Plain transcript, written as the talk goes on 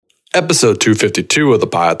Episode 252 of the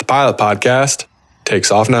Pilot podcast takes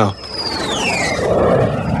off now.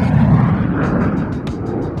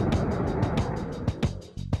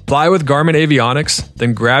 Fly with Garmin Avionics?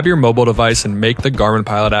 Then grab your mobile device and make the Garmin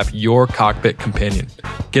Pilot app your cockpit companion.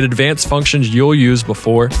 Get advanced functions you'll use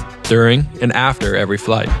before, during, and after every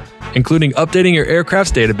flight, including updating your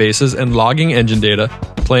aircraft's databases and logging engine data,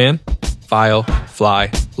 plan, file, fly,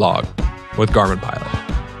 log with Garmin Pilot.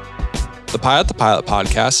 The Pilot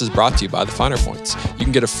podcast is brought to you by The Finer Points. You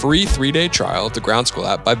can get a free 3-day trial of the Ground School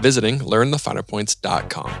app by visiting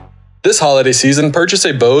learnthefinerpoints.com. This holiday season, purchase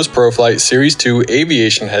a Bose ProFlight Series 2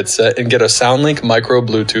 aviation headset and get a SoundLink Micro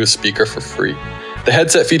Bluetooth speaker for free. The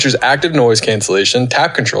headset features active noise cancellation,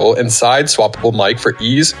 tap control, and side-swappable mic for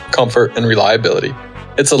ease, comfort, and reliability.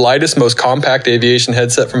 It's the lightest, most compact aviation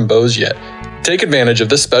headset from Bose yet. Take advantage of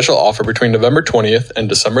this special offer between November 20th and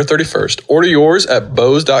December 31st. Order yours at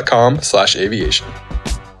bose.com/aviation.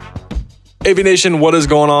 Aviation, what is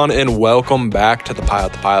going on? And welcome back to the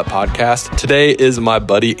Pilot podcast. Today is my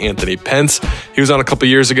buddy Anthony Pence. He was on a couple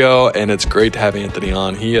years ago, and it's great to have Anthony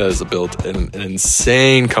on. He has built an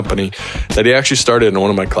insane company that he actually started in one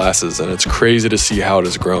of my classes, and it's crazy to see how it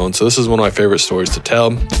has grown. So this is one of my favorite stories to tell.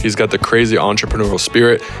 He's got the crazy entrepreneurial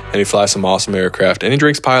spirit, and he flies some awesome aircraft, and he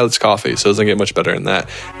drinks Pilot's coffee, so it doesn't get much better than that.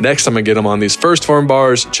 Next time I get him on these First Form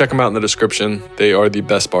bars, check them out in the description. They are the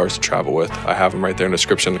best bars to travel with. I have them right there in the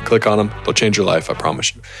description. Click on them. They'll change your life, I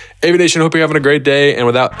promise you. Aviation, hope you're having a great day. And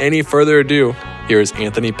without any further ado, here is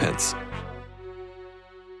Anthony Pence.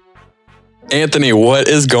 Anthony, what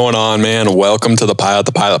is going on, man? Welcome to the Pilot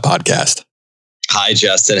podcast. Hi,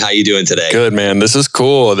 Justin. How you doing today? Good, man. This is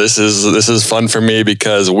cool. This is fun for me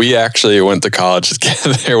because we actually went to college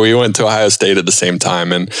together. We went to Ohio State at the same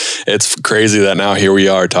time, and it's crazy that now here we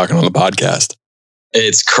are talking on the podcast.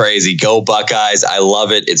 It's crazy. Go Buckeyes. I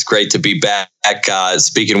love it. It's great to be back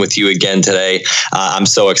speaking with you again today. I'm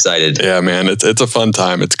so excited. Yeah, man. It's a fun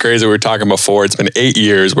time. It's crazy. We were talking before. It's been 8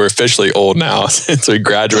 years. We're officially old now since we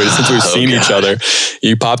graduated, since we've seen each other.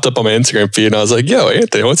 You popped up on my Instagram feed and I was like, yo,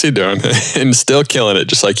 Anthony, what's he doing? And still killing it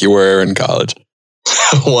just like you were in college.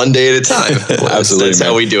 One day at a time. Absolutely. That's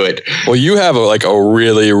how we do it. Well, you have a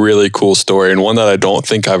really, really cool story, and one that I don't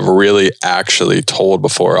think I've really actually told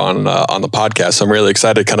before on the podcast. So I'm really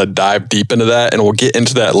excited to kind of dive deep into that, and we'll get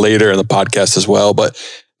into that later in the podcast as well. But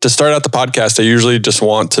to start out the podcast, I usually just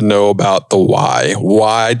want to know about the why.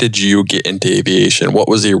 Why did you get into aviation? What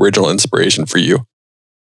was the original inspiration for you?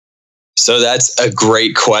 So that's a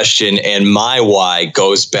great question. And my why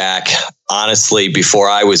goes back, honestly, before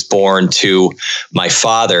I was born to my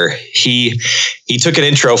father. He took an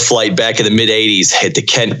intro flight back in the mid 80s at the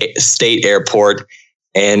Kent State Airport,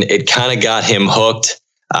 and it kind of got him hooked.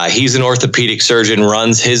 He's an orthopedic surgeon,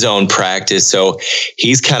 runs his own practice. So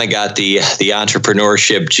he's kind of got the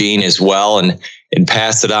entrepreneurship gene as well and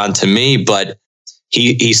passed it on to me. But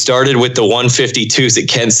He started with the 152s at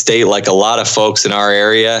Kent State, like a lot of folks in our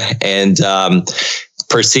area, and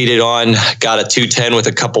proceeded on, got a 210 with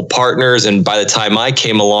a couple partners. And by the time I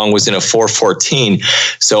came along, was in a 414.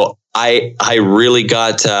 So I really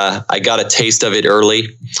got a taste of it early.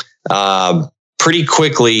 Pretty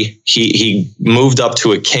quickly, he moved up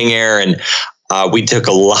to a King Air, and we took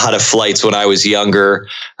a lot of flights when I was younger,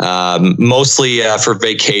 mostly for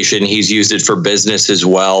vacation. He's used it for business as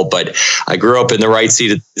well. But I grew up in the right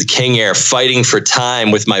seat of the King Air, fighting for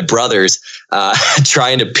time with my brothers,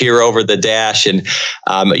 trying to peer over the dash. And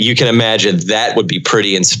you can imagine that would be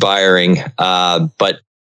pretty inspiring. But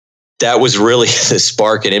that was really the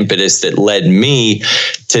spark and impetus that led me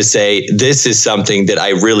to say, this is something that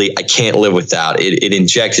I can't live without. It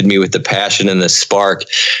injected me with the passion and the spark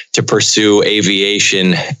to pursue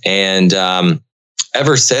aviation. And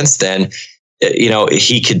ever since then,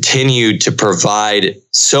 he continued to provide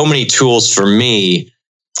so many tools for me.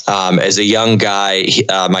 As a young guy,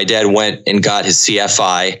 my dad went and got his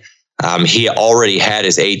CFI. He already had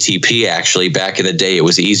his ATP. Actually, back in the day, it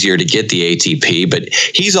was easier to get the ATP, but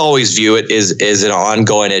he's always viewed it as an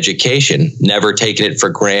ongoing education, never taken it for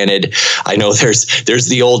granted. I know there's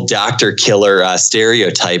the old doctor killer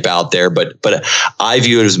stereotype out there, but I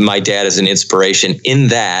view it as my dad as an inspiration in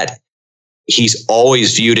that he's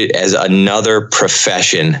always viewed it as another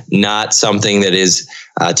profession, not something that is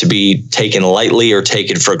to be taken lightly or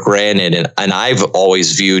taken for granted. And I've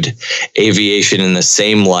always viewed aviation in the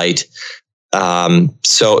same light.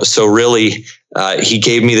 So really, he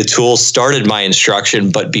gave me the tools, started my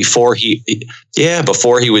instruction, but before he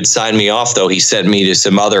would sign me off, though, he sent me to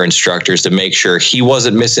some other instructors to make sure he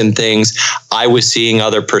wasn't missing things. I was seeing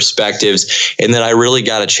other perspectives, and then I really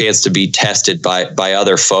got a chance to be tested by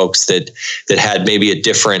other folks that had maybe a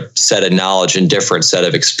different set of knowledge and different set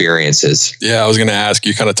of experiences. Yeah, I was going to ask,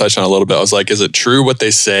 you kind of touched on it a little bit. I was like, is it true what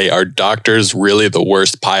they say? Are doctors really the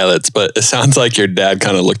worst pilots? But it sounds like your dad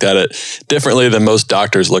kind of looked at it differently than most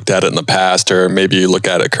doctors looked at it in the past, or maybe you look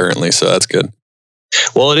at it currently. So that's good.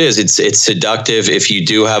 Well, it is. It's seductive if you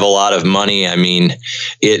do have a lot of money. I mean,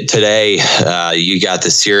 today you got the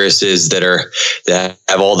Cirruses that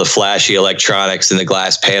have all the flashy electronics and the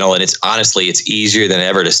glass panel, and it's easier than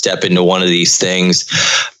ever to step into one of these things.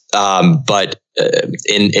 But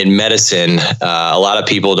in medicine, a lot of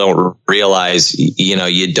people don't realize,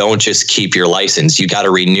 you don't just keep your license. You got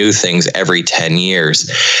to renew things every 10 years.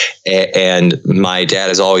 And my dad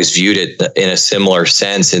has always viewed it in a similar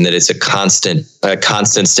sense, in that it's a constant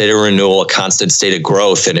state of renewal, a constant state of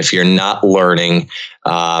growth. And if you're not learning,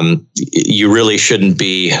 you really shouldn't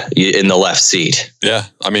be in the left seat. Yeah.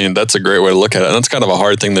 I mean, that's a great way to look at it. And that's kind of a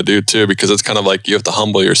hard thing to do too, because it's kind of like you have to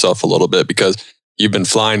humble yourself a little bit, because you've been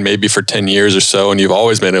flying maybe for 10 years or so, and you've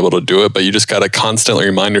always been able to do it, but you just got to constantly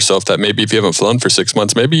remind yourself that maybe if you haven't flown for 6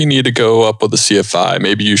 months, maybe you need to go up with a CFI.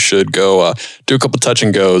 Maybe you should go do a couple touch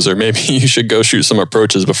and goes, or maybe you should go shoot some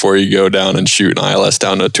approaches before you go down and shoot an ILS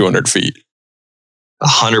down to 200 feet.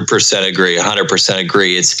 100% agree. 100%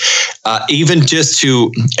 agree. It's even just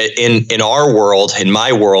in our world, in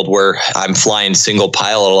my world, where I'm flying single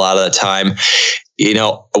pilot a lot of the time,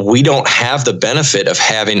 we don't have the benefit of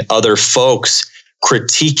having other folks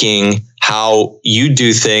critiquing how you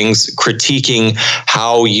do things, critiquing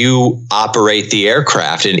how you operate the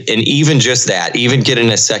aircraft. And even just that, even getting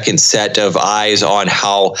a second set of eyes on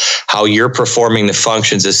how you're performing the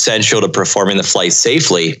functions essential to performing the flight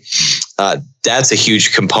safely. That's a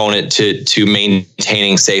huge component to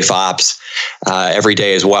maintaining safe ops every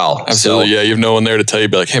day as well. Absolutely. So, yeah. You have no one there to tell you,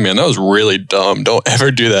 be like, hey man, that was really dumb. Don't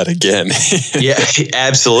ever do that again. Yeah,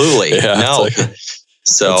 absolutely. Yeah, no.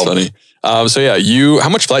 So that's funny. How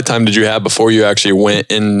much flight time did you have before you actually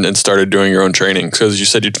went in and started doing your own training? Because you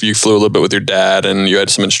said you flew a little bit with your dad and you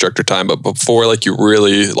had some instructor time, but before you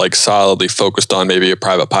really solidly focused on maybe a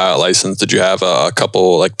private pilot license, did you have a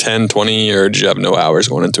couple 10, 20, or did you have no hours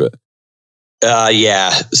going into it?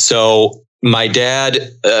 Yeah. So my dad,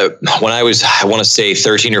 when I was, I want to say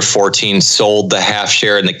 13 or 14, sold the half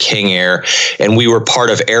share in the King Air, and we were part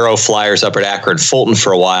of Aero Flyers up at Akron Fulton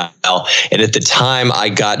for a while. And at the time, I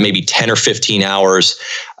got maybe 10 or 15 hours,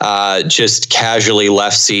 just casually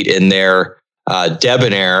left seat in their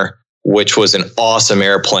Debonair, which was an awesome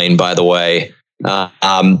airplane, by the way.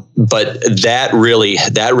 But that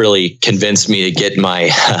really convinced me to get my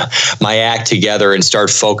act together and start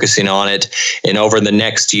focusing on it. And over the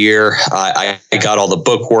next year, I got all the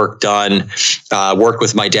book work done, worked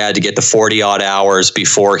with my dad to get the 40 odd hours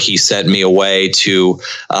before he sent me away to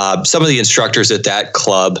some of the instructors at that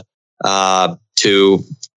club to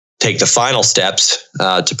take the final steps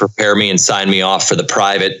to prepare me and sign me off for the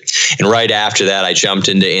private. And right after that, I jumped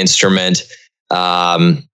into instrument.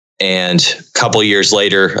 And a couple of years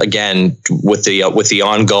later, again, with the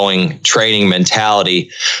ongoing training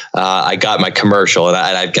mentality, I got my commercial, and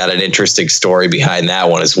I've got an interesting story behind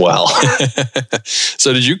that one as well.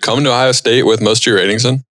 So did you come to Ohio State with most of your ratings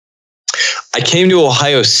in? I came to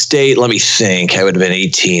Ohio State, let me think, I would have been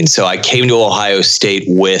 18. So I came to Ohio State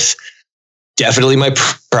with definitely my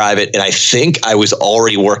private, and I think I was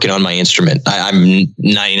already working on my instrument. I'm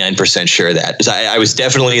 99% sure of that. I was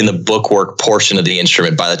definitely in the bookwork portion of the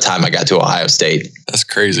instrument by the time I got to Ohio State. That's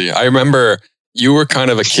crazy. I remember you were kind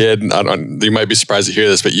of a kid, you might be surprised to hear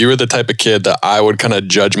this, but you were the type of kid that I would kind of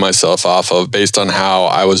judge myself off of based on how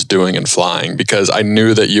I was doing in flying, because I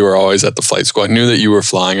knew that you were always at the flight school. I knew that you were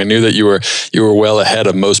flying. I knew that you were well ahead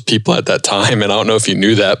of most people at that time. And I don't know if you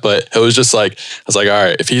knew that, but it was just I was like, all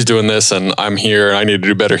right, if he's doing this and I'm here and I need to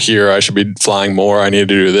do better here, I should be flying more. I need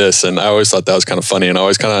to do this. And I always thought that was kind of funny. And I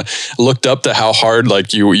always kind of looked up to how hard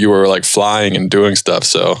you were flying and doing stuff.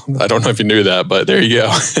 So I don't know if you knew that, but there you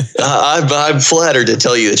go. I'm flattered, to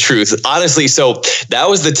tell you the truth. Honestly, so that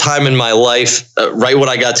was the time in my life, right when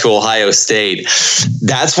I got to Ohio State.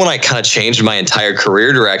 That's when I kind of changed my entire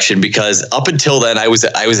career direction, because up until then I was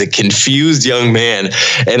a confused young man,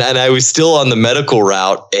 and I was still on the medical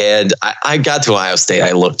route. And I got to Ohio State.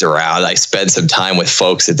 I looked around. I spent some time with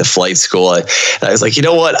folks at the flight school. And I was like, you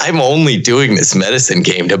know what? I'm only doing this medicine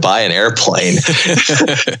game to buy an airplane.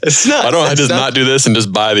 It's not. Why don't I just not do this and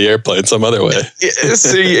just buy the airplane some other way?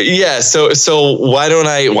 So so why don't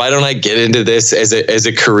I get into this as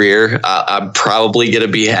a career? I'm probably going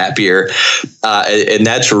to be happier. And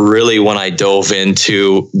that's really when I dove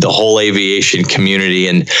into the whole aviation community.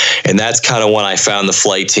 And that's kind of when I found the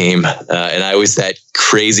flight team. And I was that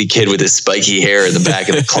crazy kid with his spiky hair in the back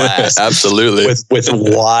of the class. Absolutely. With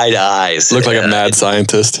wide eyes. Looked like a mad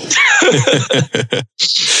scientist.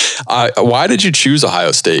 Why did you choose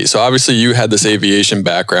Ohio State? So obviously you had this aviation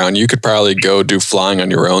background. You could probably go do flying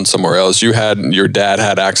on your own somewhere else. Your dad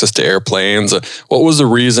had access to airplanes. What was the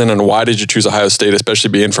reason and why did you choose Ohio State, especially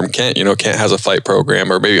being from Kent? You know, Kent has a flight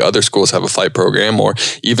program, or maybe other schools have a flight program, or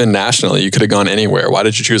even nationally, you could have gone anywhere. Why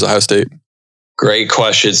did you choose Ohio State? Great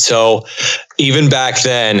question. So even back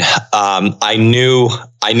then, I knew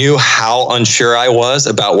how unsure I was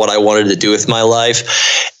about what I wanted to do with my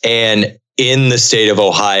life. And in the state of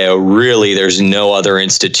Ohio, really, there's no other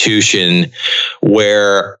institution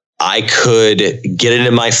where I could get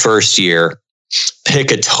into my first year, pick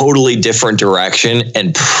a totally different direction,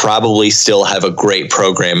 and probably still have a great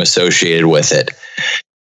program associated with it.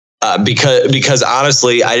 Because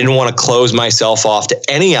honestly, I didn't want to close myself off to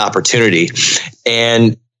any opportunity.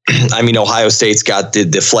 And I mean, Ohio State's got the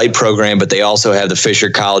flight program, but they also have the Fisher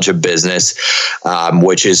College of Business,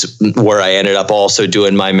 which is where I ended up also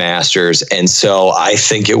doing my master's. And so I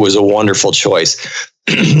think it was a wonderful choice,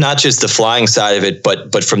 not just the flying side of it,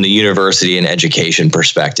 but from the university and education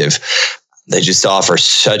perspective. They just offer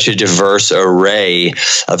such a diverse array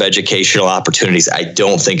of educational opportunities. I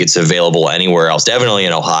don't think it's available anywhere else, definitely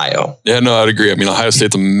in Ohio. Yeah, no, I'd agree. I mean, Ohio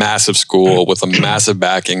State's a massive school with a massive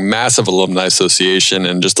backing, massive alumni association,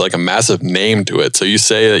 and just like a massive name to it. So you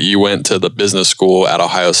say that you went to the business school at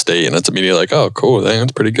Ohio State, and it's immediately like, oh, cool,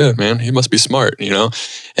 that's pretty good, man. He must be smart, you know?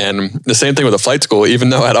 And the same thing with the flight school, even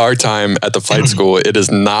though at our time at the flight school, it is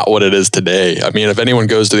not what it is today. I mean, if anyone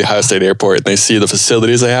goes to the Ohio State airport and they see the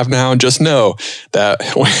facilities they have now, just know that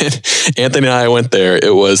when Anthony and I went there,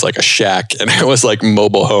 it was like a shack and it was like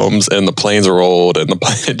mobile homes and the planes were old and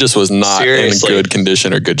it just was not in good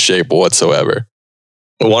condition or good shape whatsoever.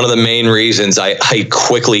 One of the main reasons I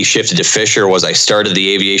quickly shifted to Fisher was I started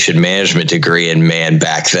the aviation management degree, and man,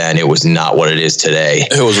 back then it was not what it is today.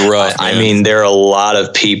 It was rough. I mean, there are a lot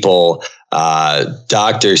of people.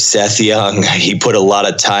 Dr. Seth Young, he put a lot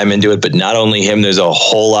of time into it, but not only him, there's a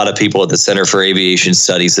whole lot of people at the Center for Aviation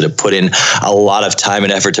Studies that have put in a lot of time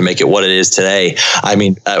and effort to make it what it is today. I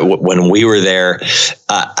mean, when we were there,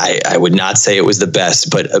 I would not say it was the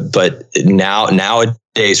best, but nowadays,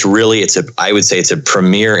 really, I would say it's a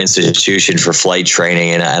premier institution for flight training,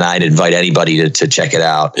 and I'd invite anybody to check it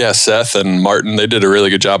out. Yeah, Seth and Martin, they did a really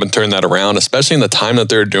good job in turning that around, especially in the time that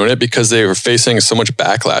they were doing it, because they were facing so much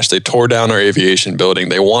backlash. They tore down our aviation building.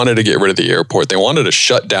 They wanted to get rid of the airport. They wanted to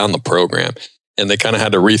shut down the program. And they kind of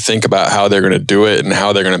had to rethink about how they're going to do it and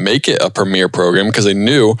how they're going to make it a premier program, because they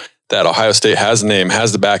knew that Ohio State has the name,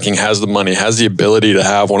 has the backing, has the money, has the ability to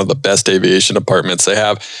have one of the best aviation departments. They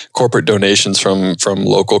have corporate donations from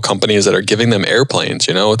local companies that are giving them airplanes.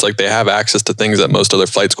 You know, it's like they have access to things that most other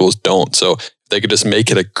flight schools don't. So if they could just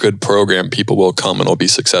make it a good program, people will come and will be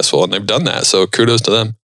successful. And they've done that. So kudos to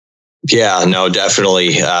them. Yeah, no,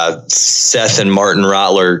 definitely. Seth and Martin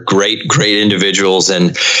Rottler, great individuals.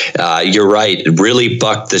 And you're right, it really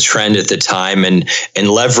bucked the trend at the time and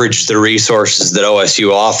leveraged the resources that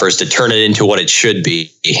OSU offers to turn it into what it should be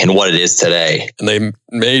and what it is today. And they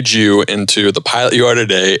made you into the pilot you are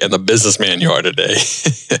today and the businessman you are today.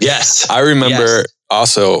 Yes. I remember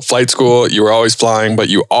also flight school, you were always flying, but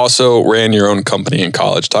you also ran your own company in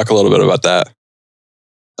college. Talk a little bit about that.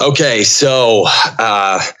 Okay, so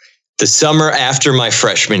the summer after my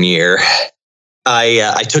freshman year,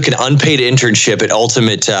 I took an unpaid internship at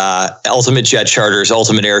Ultimate Jet Charters,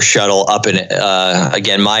 Ultimate Air Shuttle up in,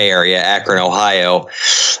 again, my area, Akron, Ohio.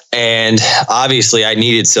 And obviously I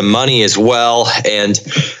needed some money as well. And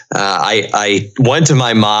I went to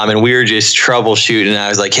my mom and we were just troubleshooting. And I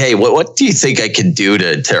was like, hey, what do you think I could do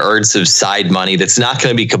to earn some side money that's not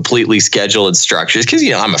going to be completely scheduled and structured? Because, you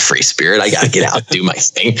know, I'm a free spirit. I got to get out and do my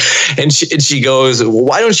thing. And she goes, well,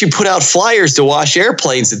 why don't you put out flyers to wash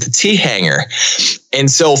airplanes at the T hangar? And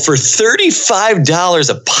so for $35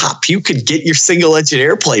 a pop, you could get your single engine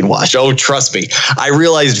airplane washed. Oh, trust me. I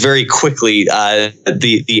realized very quickly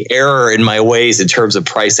the error in my ways in terms of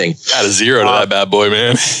pricing. Got a zero to that bad boy,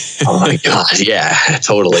 man. Oh my God. Yeah,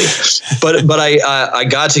 totally. But I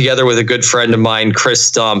got together with a good friend of mine, Chris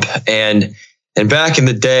Stump, and And back in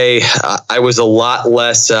the day, I was a lot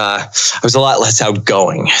less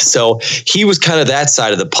outgoing. So he was kind of that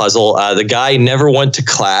side of the puzzle. The guy never went to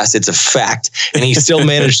class. It's a fact. And he still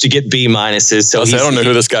managed to get B minuses. So I don't know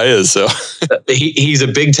who this guy is. So he's a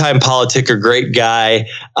big time politicker, great guy,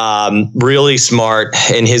 really smart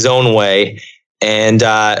in his own way. And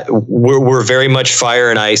we're very much fire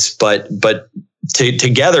and ice, but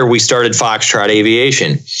together we started Foxtrot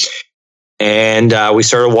Aviation. And we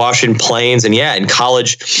started washing planes. And in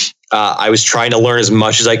college, I was trying to learn as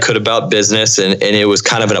much as I could about business. And it was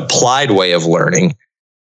kind of an applied way of learning.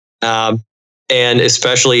 And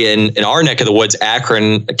especially in our neck of the woods,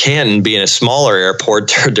 Akron, Canton being a smaller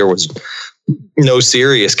airport, there was no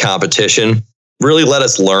serious competition. Really let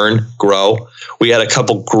us learn, grow. We had a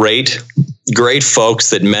couple great folks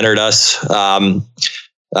that mentored us.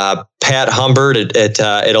 Pat Humbert at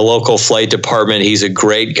a local flight department. He's a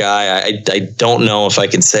great guy. I don't know if I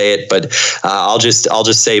can say it, but I'll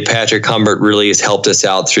just say Patrick Humbert really has helped us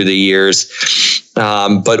out through the years.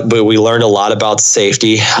 But we learned a lot about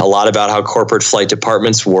safety, a lot about how corporate flight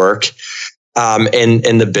departments work.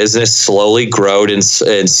 And the business slowly growed and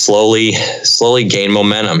slowly gained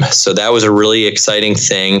momentum. So that was a really exciting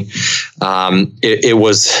thing. It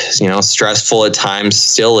was, stressful at times,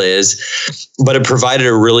 still is, but it provided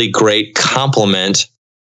a really great complement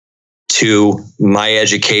to my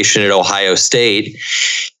education at Ohio State.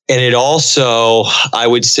 And it also, I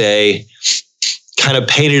would say, kind of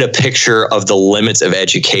painted a picture of the limits of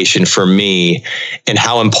education for me and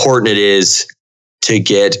how important it is to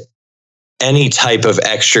get any type of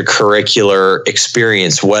extracurricular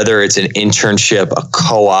experience, whether it's an internship, a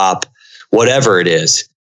co-op, whatever it is.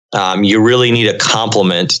 You really need a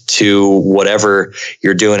complement to whatever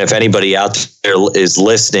you're doing. If anybody out there is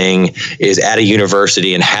listening, is at a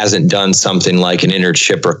university and hasn't done something like an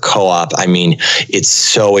internship or co-op, I mean, it's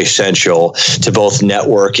so essential to both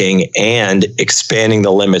networking and expanding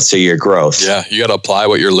the limits of your growth. Yeah, you got to apply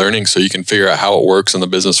what you're learning so you can figure out how it works in the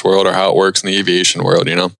business world or how it works in the aviation world,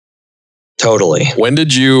 Totally. When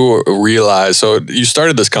did you realize, so you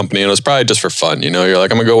started this company and it was probably just for fun, you're like,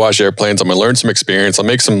 I'm going to go watch airplanes. I'm going to learn some experience. I'll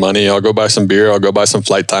make some money. I'll go buy some beer. I'll go buy some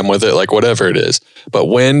flight time with it, like whatever it is. But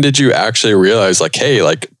when did you actually realize like, hey,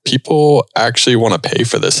 like people actually want to pay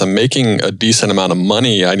for this? I'm making a decent amount of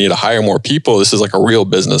money. I need to hire more people. This is like a real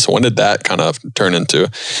business. When did that kind of turn into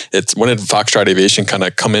when did Foxtrot Aviation kind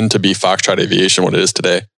of come in to be Foxtrot Aviation, what it is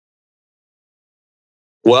today?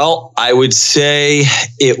 Well, I would say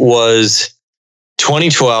it was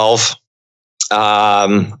 2012,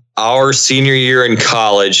 our senior year in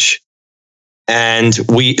college. And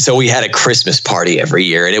we had a Christmas party every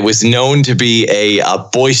year, and it was known to be a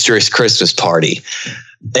boisterous Christmas party.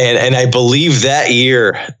 And I believe that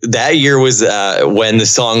year was when the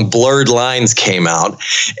song Blurred Lines came out.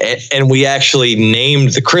 And we actually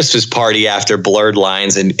named the Christmas party after Blurred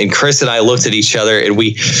Lines. And Chris and I looked at each other and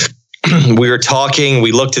we were talking,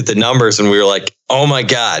 we looked at the numbers and we were like, oh my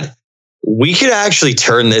God, we could actually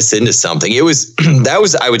turn this into something. That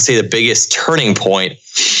was, I would say, the biggest turning point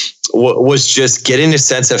was just getting a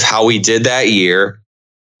sense of how we did that year,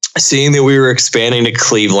 seeing that we were expanding to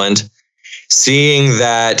Cleveland, seeing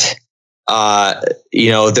that,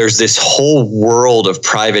 there's this whole world of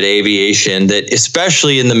private aviation that,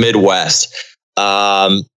 especially in the Midwest,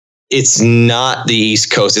 it's not the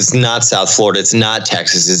East Coast. It's not South Florida. It's not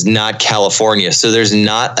Texas. It's not California. So there's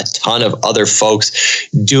not a ton of other folks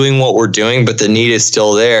doing what we're doing, but the need is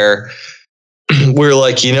still there. We're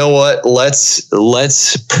like, you know what?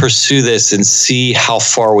 Let's pursue this and see how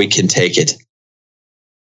far we can take it.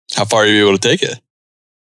 How far are you able to take it?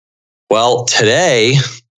 Well, today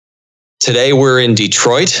we're in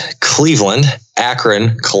Detroit, Cleveland,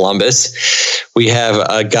 Akron, Columbus. We have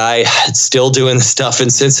a guy still doing the stuff in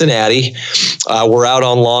Cincinnati. We're out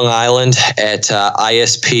on Long Island at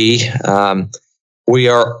ISP. We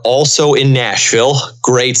are also in Nashville,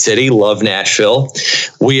 great city, love Nashville.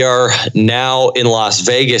 We are now in Las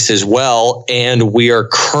Vegas as well, and we are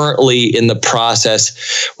currently in the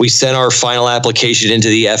process. We sent our final application into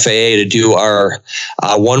the FAA to do our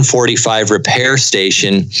 145 repair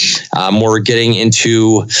station. We're getting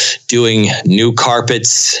into doing new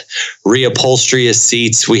carpets, reupholstery of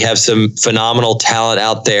seats. We have some phenomenal talent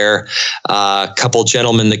out there. A couple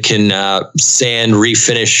gentlemen that can sand,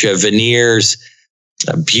 refinish veneers.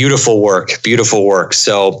 Beautiful work.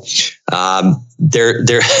 So we've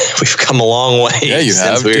come a long way. Yeah, you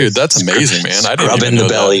have, dude. That's amazing, man. I didn't even know the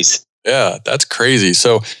bellies. That. Yeah, that's crazy.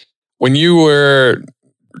 So when you were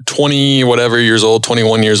 20 whatever years old,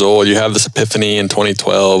 21 years old, you have this epiphany in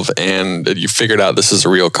 2012, and you figured out this is a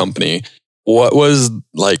real company. what was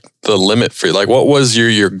like the limit for you? Like, what was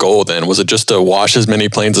your goal then? Was it just to wash as many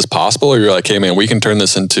planes as possible? Or you're like, hey man, we can turn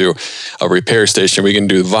this into a repair station. We can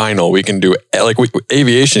do vinyl. We can do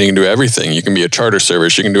aviation. You can do everything. You can be a charter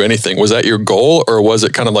service. You can do anything. Was that your goal, or was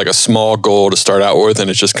it kind of like a small goal to start out with and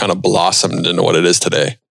it's just kind of blossomed into what it is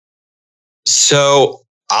today? So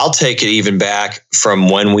I'll take it even back from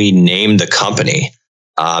when we named the company.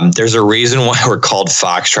 There's a reason why we're called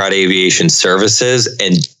Foxtrot Aviation Services,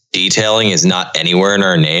 and detailing is not anywhere in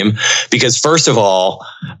our name, because first of all,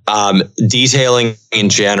 detailing in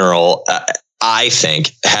general, I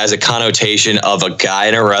think, has a connotation of a guy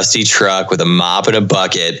in a rusty truck with a mop and a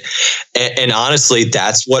bucket. And honestly,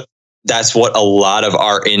 that's what a lot of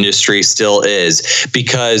our industry still is,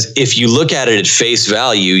 because if you look at it at face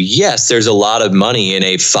value, yes, there's a lot of money in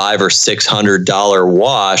a $500 or $600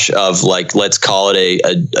 wash of, like, let's call it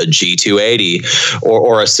a G280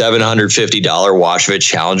 or a $750 wash of a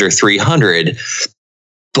Challenger 300.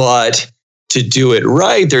 But to do it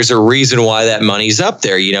right, there's a reason why that money's up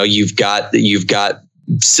there. You know, you've got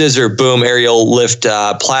scissor, boom, aerial lift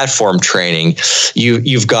platform training.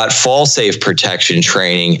 You've got fall safe protection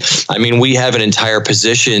training. I mean, we have an entire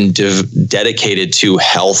position dedicated to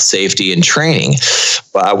health, safety, and training.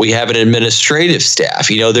 We have an administrative staff.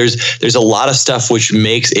 You know, there's a lot of stuff which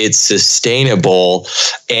makes it sustainable.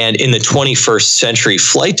 And in the 21st century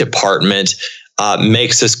flight department,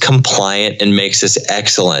 makes us compliant and makes us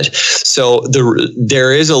excellent. So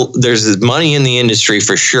there's money in the industry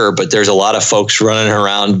for sure, but there's a lot of folks running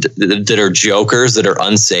around that are jokers, that are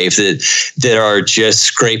unsafe, that are just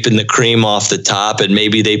scraping the cream off the top, and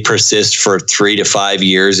maybe they persist for 3 to 5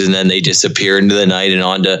 years and then they disappear into the night and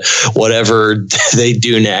on to whatever they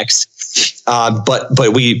do next.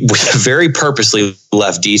 But we very purposely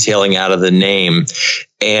left detailing out of the name,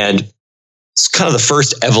 and it's kind of the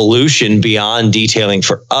first evolution beyond detailing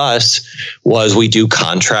for us was we do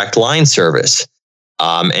contract line service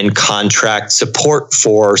and contract support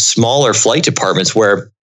for smaller flight departments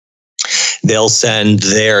where they'll send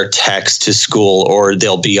their techs to school or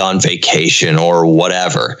they'll be on vacation or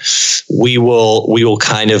whatever. We will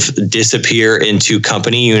kind of disappear into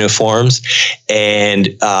company uniforms, and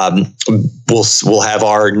we'll have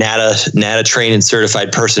our NATA trained and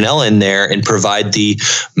certified personnel in there and provide the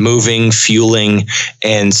moving, fueling,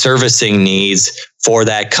 and servicing needs for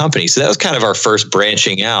that company. So that was kind of our first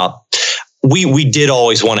branching out. We did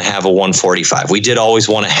always want to have a 145. We did always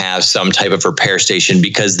want to have some type of repair station,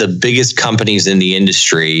 because the biggest companies in the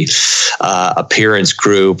industry, Appearance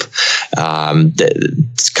Group,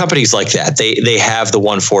 companies like that, they have the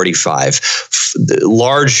 145.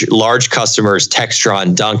 Large customers,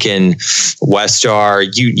 Textron, Duncan, Westar,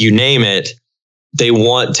 you name it, they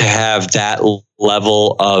want to have that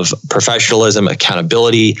level of professionalism,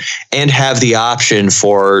 accountability, and have the option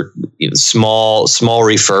for small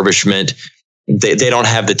refurbishment. They don't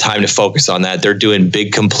have the time to focus on that. They're doing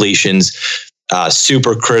big completions,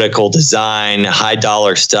 super critical design, high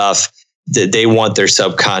dollar stuff. They want their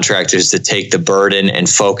subcontractors to take the burden and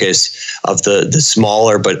focus of the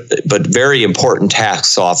smaller but very important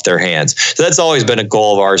tasks off their hands. So that's always been a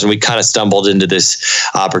goal of ours, and we kind of stumbled into this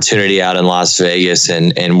opportunity out in Las Vegas,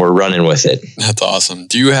 and we're running with it. That's awesome.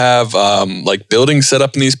 Do you have like buildings set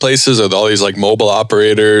up in these places? Are all these like mobile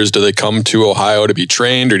operators? Do they come to Ohio to be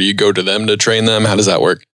trained, or do you go to them to train them? How does that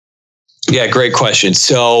work? Yeah, great question.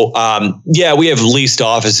 So, we have leased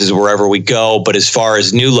offices wherever we go. But as far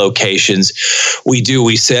as new locations,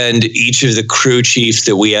 we send each of the crew chiefs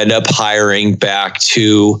that we end up hiring back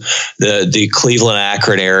to the Cleveland,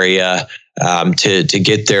 Akron area to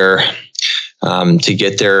get their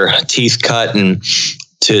teeth cut and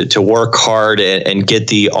to work hard and get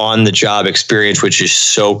the on-the-job experience, which is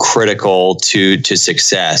so critical to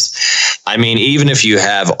success. I mean, even if you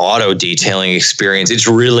have auto detailing experience, it's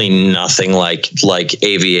really nothing like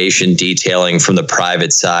aviation detailing from the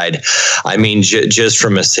private side. I mean, just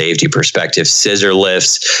from a safety perspective, scissor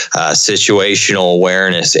lifts, situational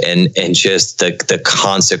awareness, and just the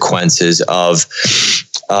consequences of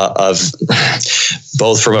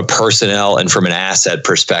both from a personnel and from an asset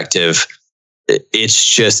perspective. It's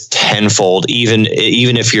just tenfold, even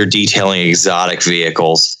if you're detailing exotic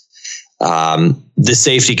vehicles. The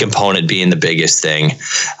safety component being the biggest thing,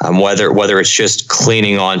 whether it's just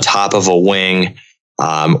cleaning on top of a wing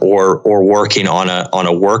or working on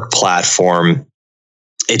a work platform.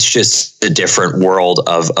 It's just a different world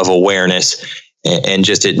of awareness, and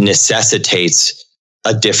just it necessitates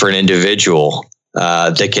a different individual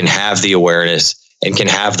that can have the awareness and can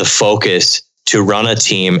have the focus to run a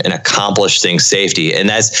team and accomplish things safety. And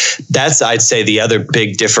that's I'd say the other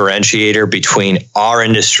big differentiator between our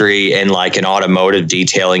industry and like an automotive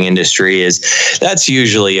detailing industry is that's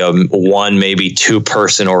usually a 1, maybe 2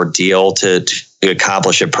 person ordeal to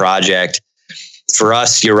accomplish a project. For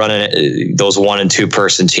us, you're running those 1 and 2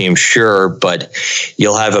 person teams, sure, but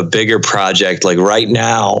you'll have a bigger project. Like right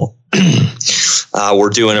now, we're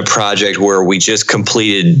doing a project where we just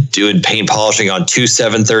completed doing paint polishing on 2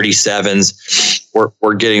 737s.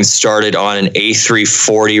 We're getting started on an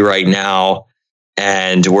A340 right now,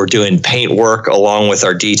 and we're doing paint work along with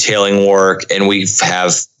our detailing work, and we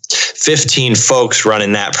have 15 folks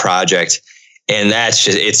running that project. And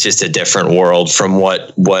it's just a different world from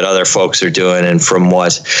what other folks are doing and from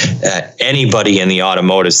what anybody in the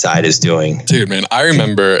automotive side is doing. Dude, man, I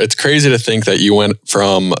remember it's crazy to think that you went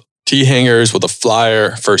from T-hangers with a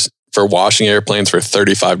flyer for washing airplanes for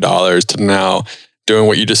 $35 to now doing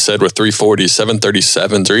what you just said with 340s,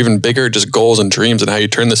 737s, or even bigger just goals and dreams, and how you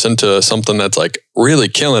turn this into something that's like really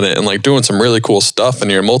killing it and like doing some really cool stuff, and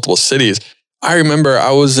you're in multiple cities. I remember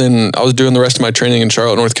I was doing the rest of my training in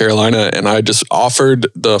Charlotte, North Carolina, and I just offered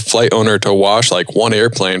the flight owner to wash like one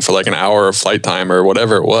airplane for like an hour of flight time or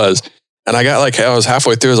whatever it was. And I was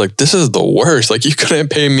halfway through, I was like, this is the worst. Like, you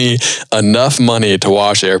couldn't pay me enough money to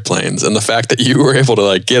wash airplanes. And the fact that you were able to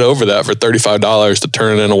like get over that for $35 to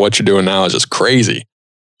turn it into what you're doing now is just crazy.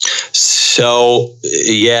 So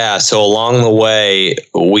along the way,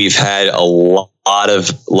 we've had a lot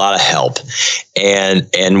of help.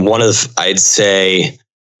 And one of, I'd say,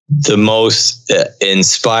 the most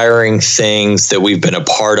inspiring things that we've been a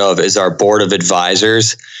part of is our board of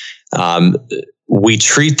advisors. We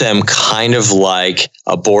treat them kind of like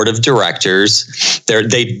a board of directors.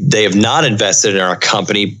 They have not invested in our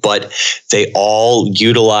company, but they all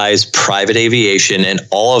utilize private aviation, and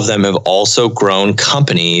all of them have also grown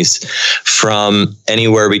companies from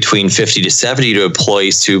anywhere between 50 to 70 to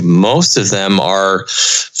employees to most of them are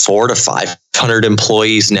 400 to 500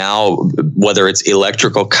 employees now, whether it's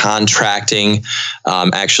electrical contracting.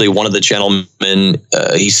 Actually, one of the gentlemen,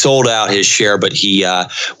 he sold out his share, but he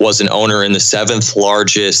was an owner in the 7th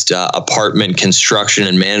largest apartment construction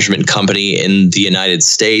and management company in the United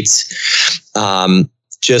States.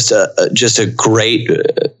 Just a great,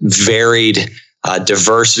 varied,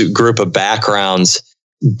 diverse group of backgrounds,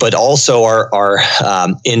 but also are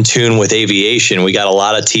in tune with aviation. We got a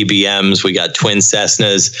lot of TBMs, we got twin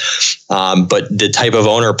Cessnas, but the type of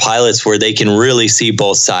owner pilots where they can really see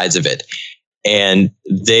both sides of it. And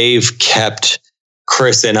they've kept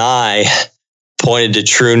Chris and I pointed to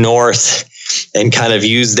true north and kind of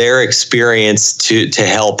use their experience to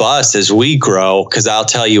help us as we grow. Because I'll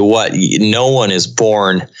tell you what, no one is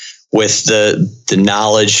born with the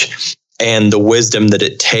knowledge and the wisdom that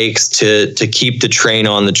it takes to keep the train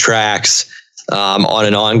on the tracks on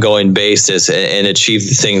an ongoing basis and achieve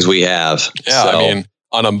the things we have. Yeah, so, I mean,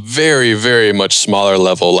 on a very, very much smaller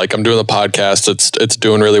level, like I'm doing the podcast, it's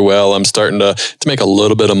doing really well. I'm starting to make a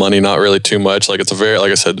little bit of money, not really too much. Like it's a very,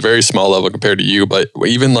 like I said, very small level compared to you, but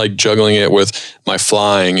even like juggling it with my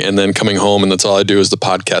flying and then coming home and that's all I do is the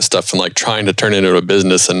podcast stuff and like trying to turn it into a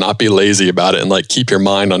business and not be lazy about it and like keep your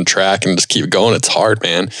mind on track and just keep going. It's hard,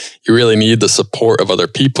 man. You really need the support of other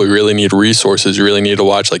people. You really need resources. You really need to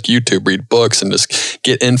watch like YouTube, read books and just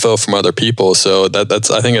get info from other people. So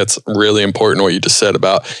I think that's really important what you just said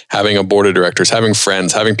about having a board of directors, having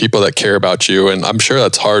friends, having people that care about you. And I'm sure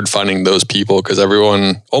that's hard finding those people because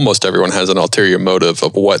almost everyone has an ulterior motive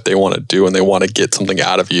of what they want to do and they want to get something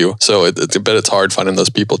out of you. So it's hard finding those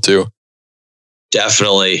people too.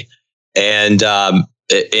 Definitely. And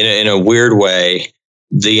in a weird way,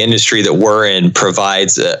 the industry that we're in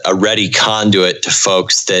provides a ready conduit to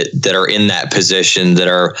folks that are in that position, that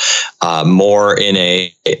are more in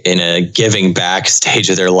a giving back stage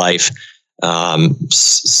of their life.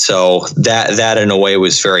 So that in a way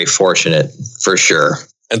was very fortunate for sure.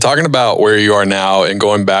 And talking about where you are now and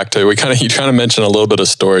going back to, you kind of mentioned a little bit of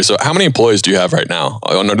story. So how many employees do you have right now?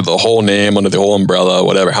 Under the whole name, under the whole umbrella,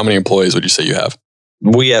 whatever. How many employees would you say you have?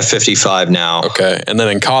 We have 55 now. Okay. And then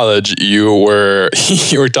in college, you were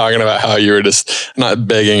talking about how you were just, not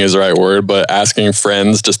begging is the right word, but asking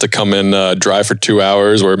friends just to come and drive for 2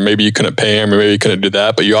 hours, where maybe you couldn't pay them or maybe you couldn't do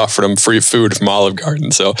that, but you offered them free food from Olive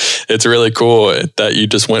Garden. So it's really cool that you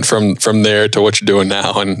just went from there to what you're doing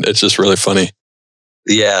now. And it's just really funny.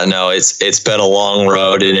 Yeah, no, it's been a long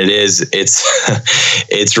road, and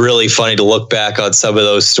it's really funny to look back on some of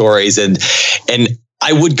those stories, and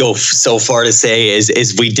I would go so far to say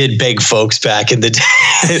is we did beg folks back in the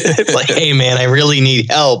day, like, hey man, I really need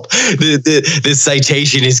help. This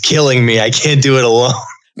citation is killing me. I can't do it alone.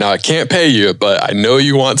 Now, I can't pay you, but I know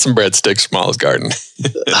you want some breadsticks from Olive Garden.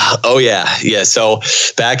 Oh, yeah. Yeah. So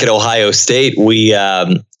back at Ohio State, we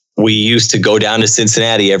used to go down to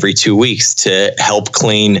Cincinnati every 2 weeks to help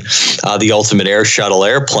clean the Ultimate Air Shuttle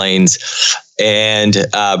airplanes. And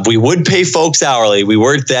we would pay folks hourly. We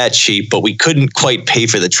weren't that cheap, but we couldn't quite pay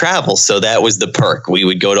for the travel. So that was the perk. We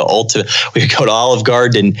would go to Olive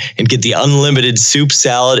Garden and get the unlimited soup,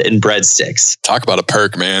 salad, and breadsticks. Talk about a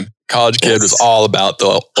perk, man. College kid was all about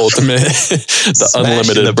the ultimate, the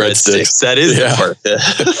unlimited breadsticks. That is the perk.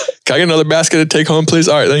 Can I get another basket to take home, please?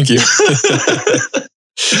 All right, thank you.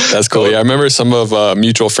 That's cool. Yeah, I remember some of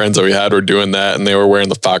mutual friends that we had were doing that, and they were wearing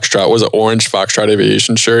the Foxtrot. Was it orange Foxtrot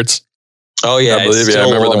Aviation shirts? Oh, yeah. I believe, I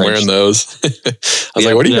remember them wearing those. I was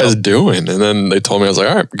like, what are you guys doing? And then they told me, I was like,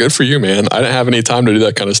 all right, good for you, man. I didn't have any time to do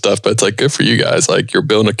that kind of stuff, but it's like, good for you guys. Like, you're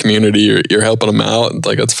building a community, you're helping them out. And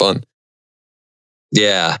like, that's fun.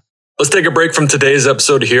 Yeah. Let's take a break from today's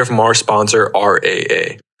episode to hear from our sponsor,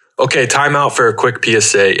 RAA. Okay, time out for a quick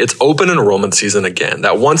PSA. It's open enrollment season again.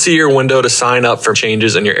 That once-a-year window to sign up for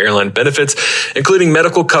changes in your airline benefits, including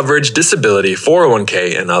medical coverage, disability,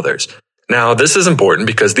 401k, and others. Now, this is important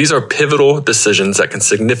because these are pivotal decisions that can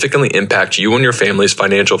significantly impact you and your family's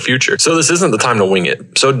financial future. So this isn't the time to wing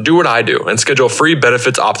it. So do what I do and schedule a free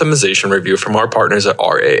benefits optimization review from our partners at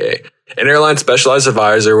RAA. An airline specialized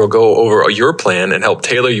advisor will go over your plan and help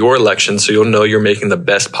tailor your election so you'll know you're making the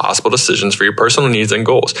best possible decisions for your personal needs and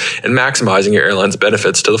goals and maximizing your airline's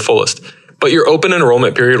benefits to the fullest. But your open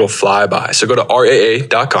enrollment period will fly by. So go to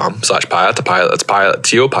raa.com/pilot to pilot. That's pilot,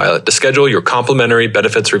 TO pilot, to schedule your complimentary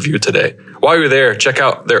benefits review today. While you're there, check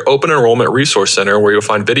out their open enrollment resource center where you'll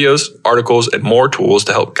find videos, articles, and more tools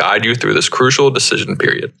to help guide you through this crucial decision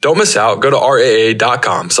period. Don't miss out. Go to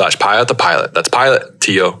raa.com/pilot to pilot. That's pilot,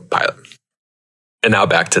 TO pilot. And now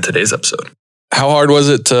back to today's episode. How hard was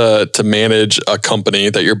it to manage a company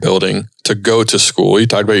that you're building, to go to school? You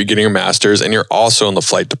talked about you getting your master's and you're also in the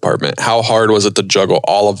flight department. How hard was it to juggle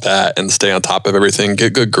all of that and stay on top of everything,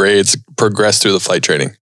 get good grades, progress through the flight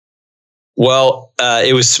training? Well,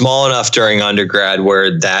 it was small enough during undergrad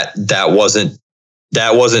where that wasn't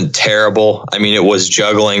terrible. I mean, it was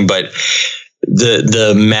juggling, but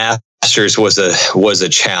the master's was a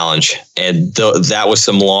challenge, and that was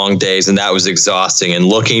some long days, and that was exhausting. And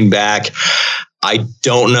looking back, I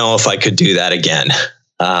don't know if I could do that again.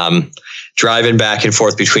 Driving back and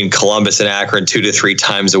forth between Columbus and Akron 2 to 3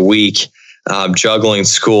 times a week, juggling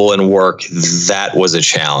school and work, that was a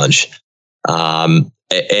challenge.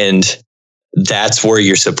 And that's where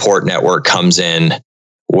your support network comes in,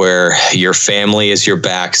 where your family is your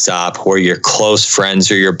backstop, where your close friends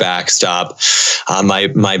are your backstop.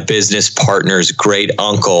 My business partner's great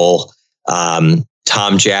uncle,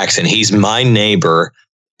 Tom Jackson, he's my neighbor,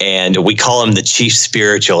 and we call him the chief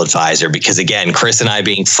spiritual advisor because, again, Chris and I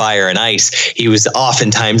being fire and ice, he was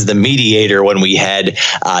oftentimes the mediator when we had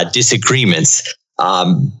disagreements.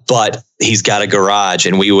 But he's got a garage,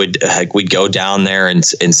 and we'd go down there and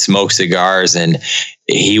smoke cigars, and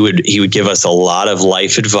he would give us a lot of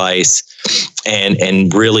life advice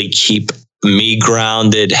and really keep me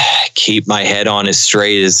grounded, keep my head on as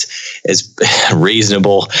straight as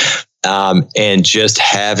reasonable. And just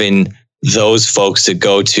having those folks to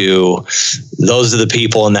go to, those are the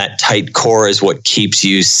people in that tight core is what keeps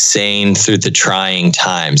you sane through the trying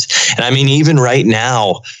times. And I mean, even right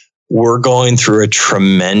now, we're going through a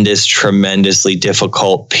tremendously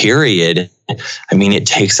difficult period. I mean, it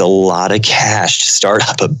takes a lot of cash to start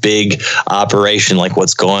up a big operation like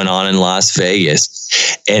what's going on in Las Vegas.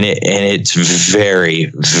 And it's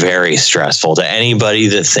very, very stressful. To anybody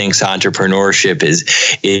that thinks entrepreneurship is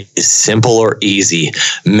simple or easy,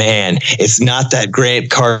 man, it's not that Grant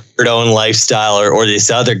Cardone lifestyle or this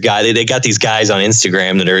other guy. They got these guys on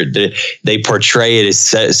Instagram they portray it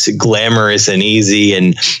as glamorous and easy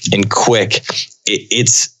and quick.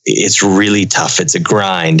 It's really tough. It's a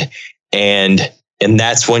grind. And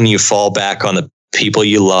that's when you fall back on the people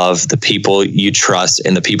you love, the people you trust,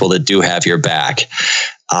 and the people that do have your back.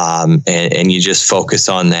 And you just focus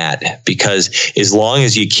on that, because as long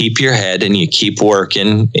as you keep your head and you keep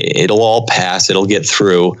working, it'll all pass. It'll get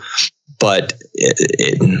through. But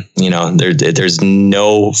there's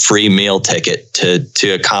no free meal ticket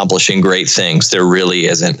to accomplishing great things. There really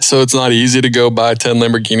isn't. So it's not easy to go buy 10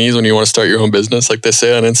 Lamborghinis when you want to start your own business, like they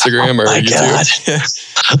say on Instagram or YouTube. God.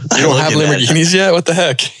 You don't have Lamborghinis yet? What the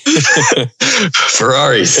heck?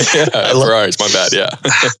 Ferraris. Yeah, Ferraris. My bad. Yeah.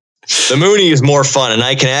 The Mooney is more fun, and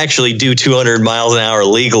I can actually do 200 miles an hour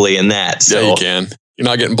legally in that. So. Yeah, you can. You're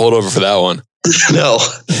not getting pulled over for that one. No.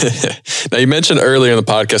 Now, you mentioned earlier in the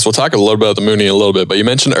podcast, we'll talk a little bit about the Mooney in a little bit, but you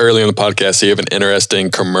mentioned earlier in the podcast you have an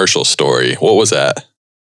interesting commercial story. What was that?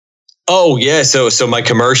 Oh yeah. So my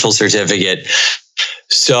commercial certificate.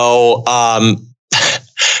 So,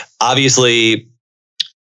 obviously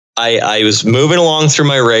I was moving along through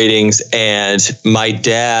my ratings, and my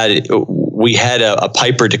dad, we had a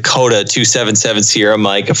Piper Dakota 277 Sierra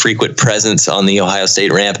mic, a frequent presence on the Ohio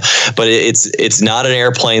State ramp, but it's not an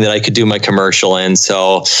airplane that I could do my commercial in.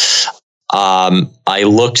 So I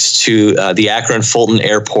looked to the Akron Fulton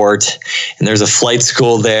Airport, and there's a flight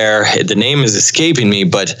school there. The name is escaping me,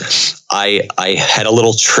 but I had a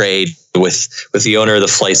little trade with the owner of the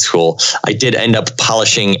flight school. I did end up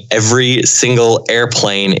polishing every single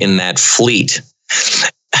airplane in that fleet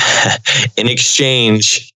in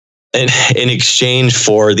exchange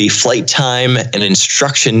for the flight time and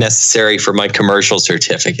instruction necessary for my commercial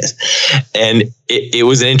certificate. And it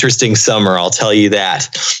was an interesting summer, I'll tell you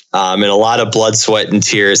that. And a lot of blood, sweat, and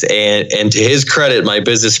tears. And to his credit, my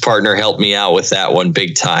business partner helped me out with that one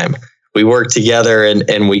big time. We worked together,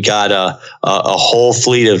 and we got a whole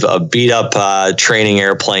fleet of beat up training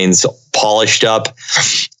airplanes polished up.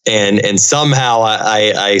 And somehow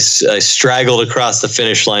I straggled across the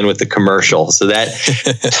finish line with the commercial. So that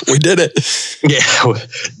we did it. Yeah,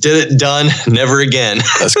 did it, done, never again.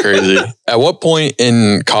 That's crazy. At what point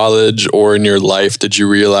in college or in your life did you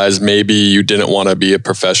realize maybe you didn't want to be a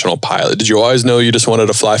professional pilot? Did you always know you just wanted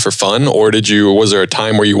to fly for fun, or was there a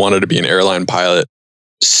time where you wanted to be an airline pilot?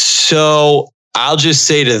 So I'll just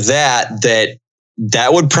say to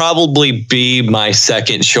that would probably be my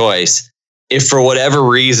second choice. If for whatever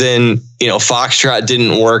reason, Foxtrot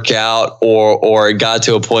didn't work out, or it got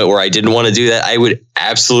to a point where I didn't want to do that, I would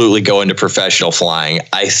absolutely go into professional flying.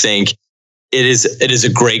 I think it is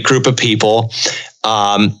a great group of people.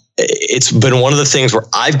 It's been one of the things where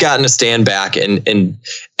I've gotten to stand back, and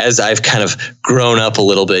as I've kind of grown up a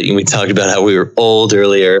little bit, we talked about how we were old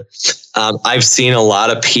earlier. I've seen a lot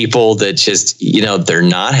of people that just, they're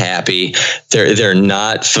not happy. They're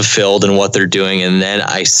not fulfilled in what they're doing. And then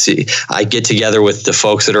I get together with the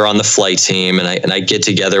folks that are on the flight team, and I get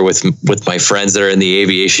together with my friends that are in the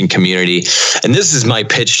aviation community. And this is my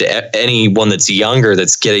pitch to anyone that's younger,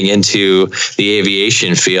 that's getting into the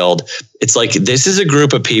aviation field. It's like, this is a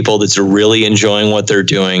group of people that's really enjoying what they're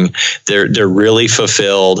doing. They're really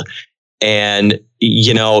fulfilled. And,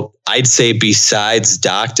 I'd say besides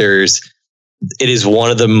doctors, it is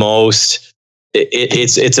one of the most,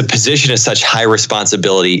 it's a position of such high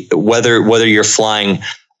responsibility, whether you're flying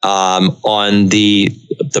on the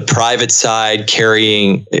private side,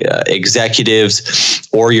 carrying executives,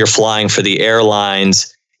 or you're flying for the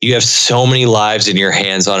airlines. You have so many lives in your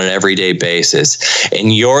hands on an everyday basis,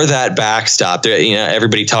 and you're that backstop.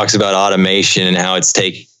 Everybody talks about automation and how it's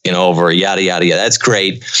taking over, yada, yada, yada. That's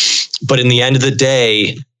great. But in the end of the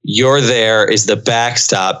day, you're there as the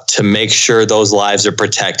backstop to make sure those lives are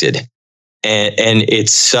protected. And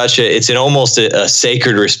it's almost a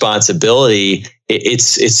sacred responsibility.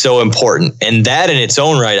 It's so important. And that in its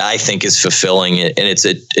own right, I think, is fulfilling it. And it's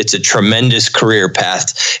a tremendous career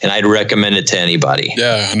path. And I'd recommend it to anybody.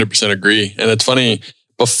 Yeah, 100% agree. And it's funny,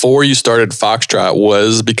 before you started Foxtrot,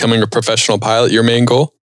 was becoming a professional pilot your main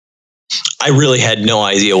goal? I really had no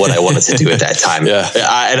idea what I wanted to do at that time. Yeah.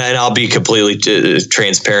 And I'll be completely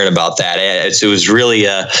transparent about that. It was really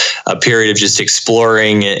a period of just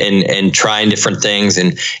exploring and trying different things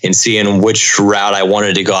and seeing which route I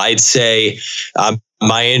wanted to go. I'd say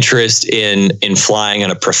my interest in flying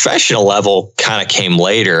on a professional level kind of came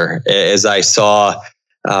later, as I saw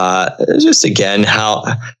just again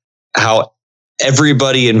how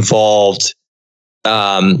everybody involved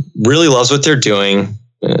really loves what they're doing.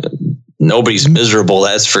 Nobody's miserable,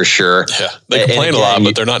 that's for sure. Yeah, they complain a lot,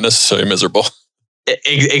 but they're not necessarily miserable.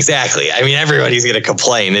 Exactly. I mean, everybody's going to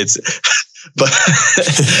complain.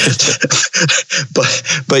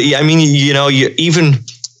 But yeah, I mean,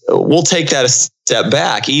 we'll take that a step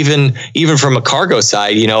back. Even from a cargo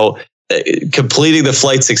side, completing the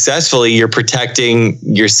flight successfully, you're protecting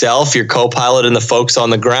yourself, your co-pilot, and the folks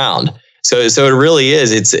on the ground. So it really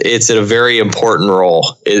is. It's a very important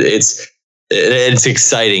role. It's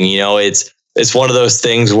exciting. It's one of those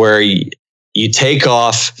things where you take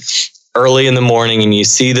off early in the morning and you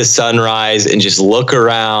see the sunrise and just look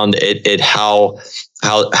around at how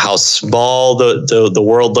small the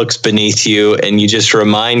world looks beneath you, and you just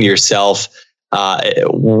remind yourself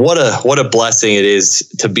what a blessing it is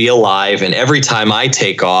to be alive. And every time I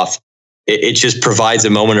take off, it just provides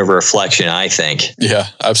a moment of reflection, I think. Yeah,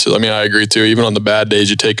 absolutely. I mean, I agree too. Even on the bad days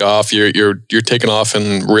you take off, you're taking off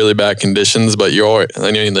in really bad conditions, but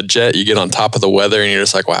then in the jet, you get on top of the weather and you're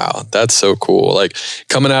just like, wow, that's so cool. Like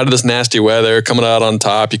coming out of this nasty weather, coming out on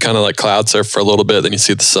top, you kind of like cloud surf for a little bit, then you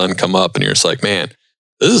see the sun come up and you're just like, man,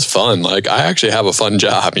 this is fun. Like, I actually have a fun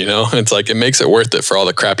job, you know? It's like, it makes it worth it for all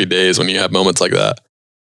the crappy days when you have moments like that.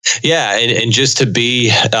 Yeah. And just to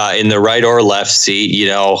be in the right or left seat, you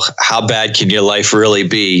know, how bad can your life really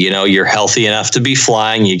be? You know, you're healthy enough to be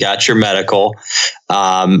flying. You got your medical,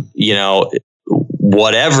 you know,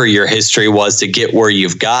 whatever your history was to get where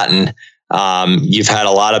you've gotten. You've had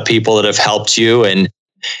a lot of people that have helped you, and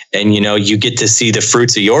you know, you get to see the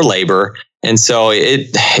fruits of your labor. And so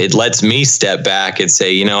it lets me step back and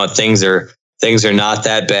say, you know, things are not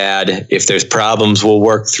that bad. If there's problems, we'll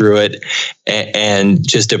work through it, and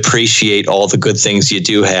just appreciate all the good things you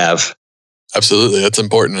do have. Absolutely. That's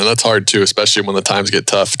important. And that's hard too, especially when the times get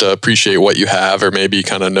tough, to appreciate what you have, or maybe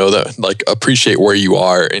kind of know that, like, appreciate where you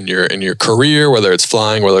are in your career, whether it's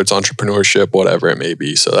flying, whether it's entrepreneurship, whatever it may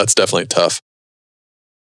be. So that's definitely tough.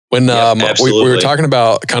 When we were talking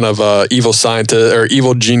about kind of evil scientist or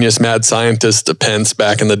evil genius, mad scientist Pence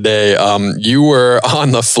back in the day, you were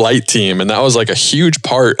on the flight team, and that was like a huge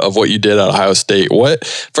part of what you did at Ohio State.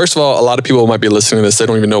 First of all, a lot of people might be listening to this, they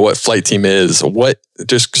don't even know what flight team is.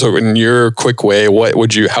 Just so in your quick way,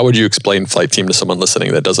 how would you explain flight team to someone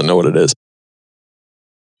listening that doesn't know what it is?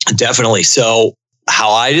 Definitely. So how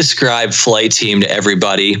I describe flight team to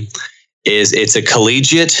everybody is it's a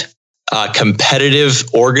collegiate, competitive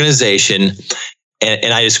organization,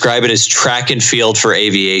 and I describe it as track and field for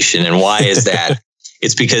aviation. And why is that?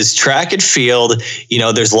 It's because track and field, you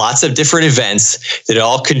know, there's lots of different events that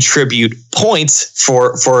all contribute points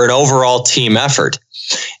for an overall team effort.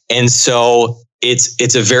 And so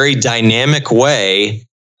it's a very dynamic way,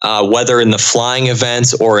 whether in the flying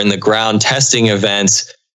events or in the ground testing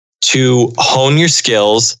events, to hone your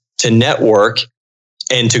skills, to network,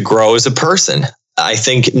 and to grow as a person. I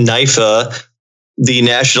think NIFA, the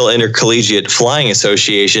National Intercollegiate Flying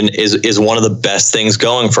Association, is one of the best things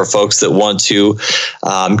going for folks that want to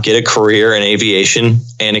get a career in aviation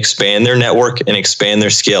and expand their network and expand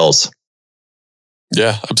their skills.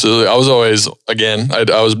 Yeah, absolutely. I was always, again,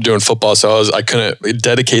 I was doing football, so I couldn't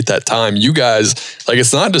dedicate that time. You guys, like,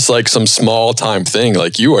 it's not just like some small time thing.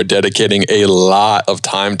 Like, you are dedicating a lot of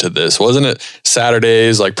time to this. Wasn't it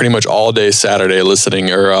Saturdays, like pretty much all day Saturday, listening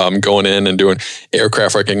or going in and doing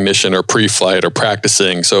aircraft recognition or pre-flight or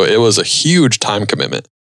practicing? So it was a huge time commitment.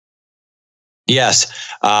 Yes.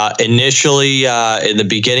 Initially, in the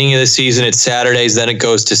beginning of the season, it's Saturdays, then it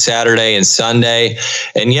goes to Saturday and Sunday.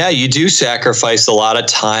 And yeah, you do sacrifice a lot of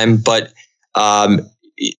time. But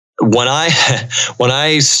when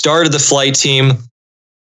I started the flight team,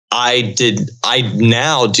 I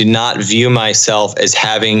now do not view myself as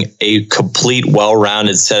having a complete,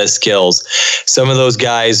 well-rounded set of skills. Some of those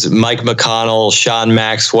guys, Mike McConnell, Sean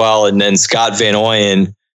Maxwell, and then Scott Van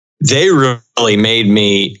Oyen, they really made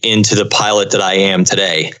me into the pilot that I am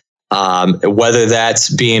today. Whether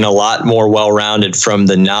that's being a lot more well-rounded from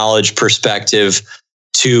the knowledge perspective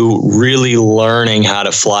to really learning how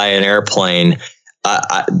to fly an airplane.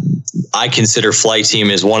 I consider flight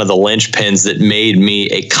team as one of the linchpins that made me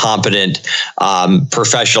a competent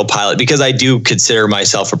professional pilot, because I do consider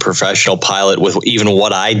myself a professional pilot with even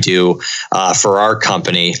what I do for our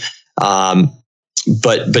company.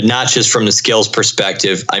 But not just from the skills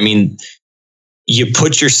perspective. I mean, you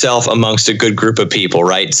put yourself amongst a good group of people,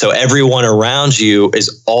 right? So everyone around you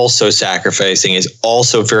is also sacrificing, is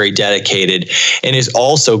also very dedicated, and is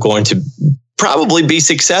also going to probably be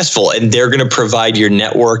successful. And they're going to provide your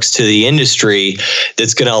networks to the industry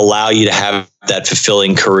that's going to allow you to have that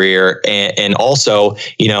fulfilling career. And also,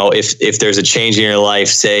 you know, if there's a change in your life,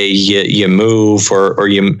 say you move or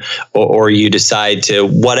you decide to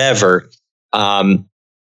whatever,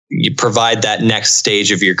 you provide that next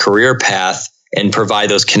stage of your career path and provide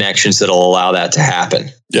those connections that'll allow that to happen.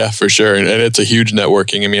 Yeah, for sure. And it's a huge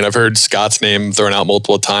networking. I mean, I've heard Scott's name thrown out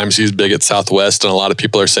multiple times. He's big at Southwest, and a lot of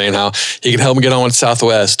people are saying how he can help him get on with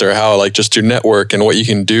Southwest, or how, like, just your network and what you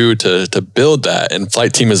can do to build that. And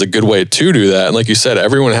flight team is a good way to do that. And like you said,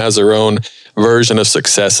 everyone has their own version of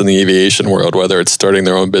success in the aviation world, whether it's starting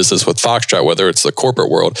their own business with Foxtrot, whether it's the corporate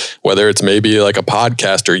world, whether it's maybe like a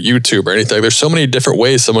podcast or YouTube or anything. There's so many different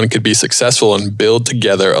ways someone could be successful and build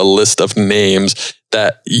together a list of names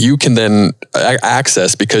that you can then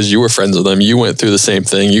access because you were friends with them. You went through the same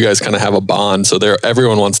thing. You guys kind of have a bond. So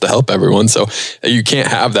everyone wants to help everyone. So you can't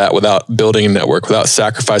have that without building a network, without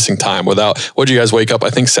sacrificing time, without, what did you guys wake up? I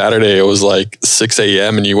think Saturday it was like 6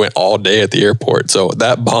 a.m. and you went all day at the airport. So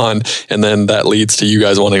that bond, and then that leads to you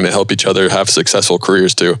guys wanting to help each other have successful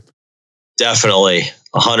careers too. Definitely.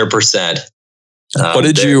 100%. What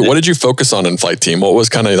did you focus on in flight team? What was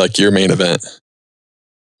kind of like your main event?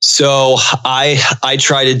 So I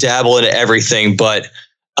try to dabble into everything, but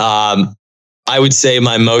I I would say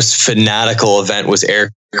my most fanatical event was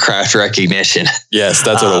aircraft recognition. Yes,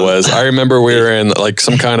 that's what it was. I remember we were in like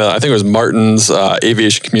some kind of, I think it was Martin's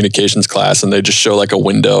aviation communications class, and they just show like a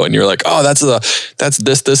window, and you're like, oh, that's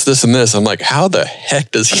this, and this. I'm like, how the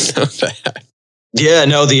heck does he know that? Yeah,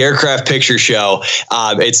 no, the aircraft picture show.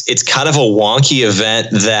 It's kind of a wonky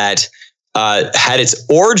event that had its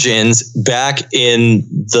origins back in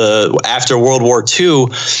after World War II.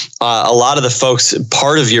 A lot of the folks,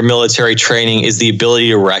 part of your military training is the ability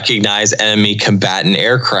to recognize enemy combatant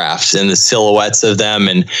aircraft and the silhouettes of them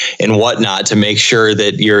and whatnot, to make sure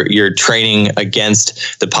that you're training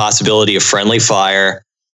against the possibility of friendly fire.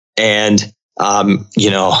 And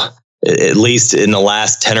at least in the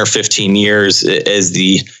last 10 or 15 years, as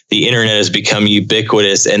the internet has become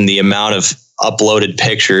ubiquitous and the amount of uploaded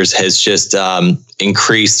pictures has just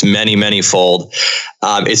increased many fold,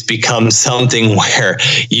 it's become something where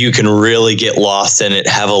you can really get lost in it,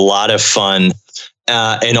 have a lot of fun.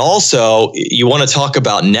 And also, you want to talk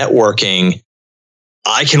about networking.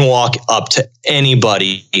 I can walk up to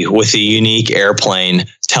anybody with a unique airplane,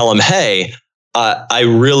 tell them, hey, I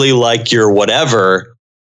really like your whatever.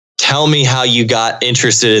 Tell me how you got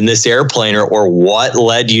interested in this airplane, or what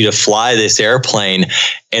led you to fly this airplane.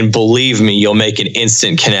 And believe me, you'll make an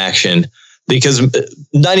instant connection, because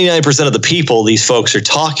 99% of the people these folks are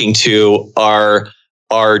talking to are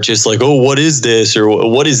just like, oh, what is this? Or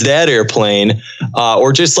what is that airplane?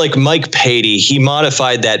 Or just like Mike Patey, he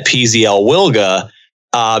modified that PZL Wilga.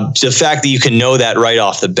 The fact that you can know that right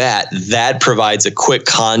off the bat, that provides a quick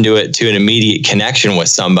conduit to an immediate connection with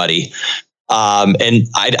somebody. And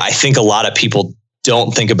I think a lot of people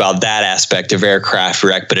don't think about that aspect of aircraft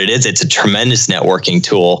rec, but it's a tremendous networking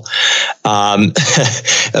tool.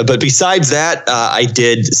 But besides that, I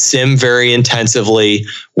did sim very intensively,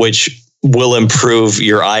 which will improve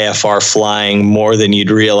your IFR flying more than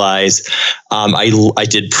you'd realize. I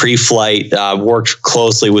did pre-flight, worked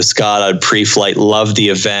closely with Scott on pre-flight, loved the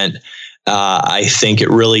event. I think it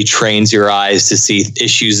really trains your eyes to see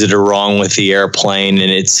issues that are wrong with the airplane,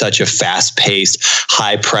 and it's such a fast-paced,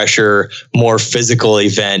 high-pressure, more physical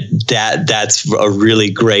event. That's a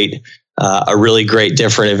really great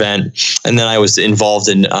different event. And then I was involved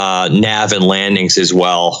in nav and landings as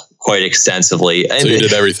well, quite extensively. So you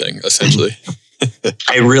did everything essentially.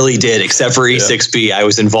 I really did, except for E6B. Yeah. I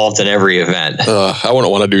was involved in every event. I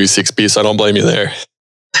wouldn't want to do E6B, so I don't blame you there.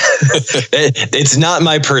 It's not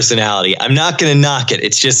my personality. I'm not going to knock it.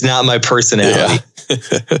 It's just not my personality. Yeah.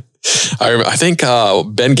 I think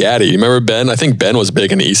Ben Gaddy. You remember Ben? I think Ben was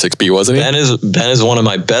big into E6B, wasn't he? Ben is one of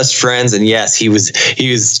my best friends, and yes, he was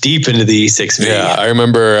deep into the E6B. Yeah, I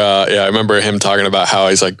remember him talking about how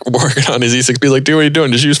he's like working on his E6B. Like, dude, what are you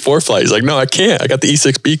doing? Just use ForeFlight. He's like, no, I can't. I got the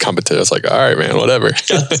E6B competition. I was like, all right, man, whatever.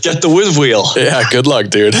 Got the whiz wheel. Yeah, good luck,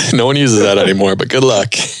 dude. No one uses that anymore, but good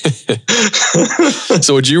luck.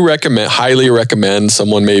 So, would you highly recommend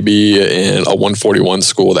someone maybe in a 141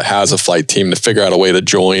 school that has a flight team to figure out a way to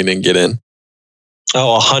join and get in?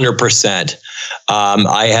 Oh, 100%.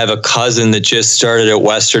 I have a cousin that just started at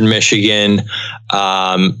Western Michigan,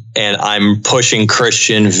 and I'm pushing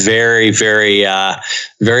Christian very, very,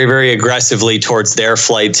 very aggressively towards their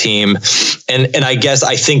flight team. And I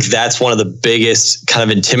think that's one of the biggest kind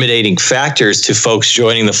of intimidating factors to folks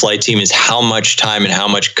joining the flight team is how much time and how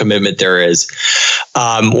much commitment there is.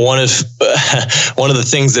 One of the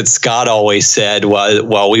things that Scott always said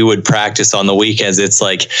while we would practice on the weekends, it's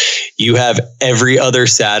like you have every other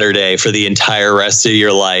Saturday for the entire rest of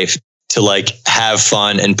your life to like have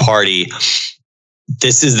fun and party.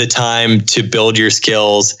 This is the time to build your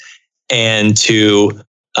skills and to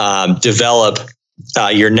develop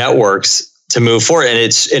your networks to move forward. And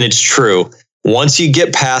it's true. Once you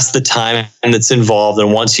get past the time that's involved,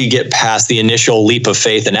 and once you get past the initial leap of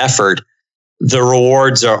faith and effort, the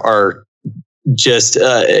rewards are just,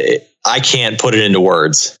 I can't put it into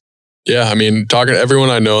words. Yeah, I mean, talking to everyone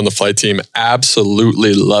I know on the flight team,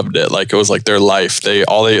 absolutely loved it. Like it was like their life. They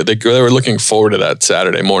were looking forward to that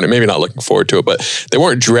Saturday morning. Maybe not looking forward to it, but they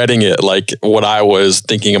weren't dreading it like what I was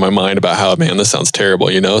thinking in my mind about how, man, this sounds terrible,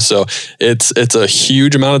 you know? So it's a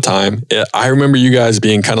huge amount of time. I remember you guys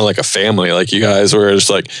being kind of like a family. Like you guys were just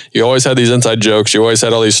like, you always had these inside jokes. You always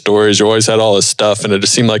had all these stories. You always had all this stuff. And it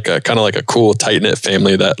just seemed like a kind of like a cool, tight-knit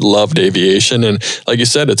family that loved aviation. And like you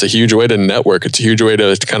said, it's a huge way to network. It's a huge way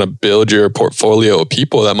to kind of build your portfolio of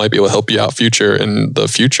people that might be able to help you out in the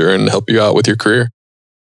future and help you out with your career.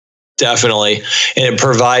 Definitely. And it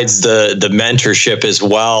provides the mentorship as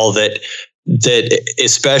well that that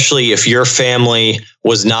especially if your family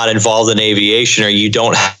was not involved in aviation, or you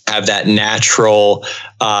don't have that natural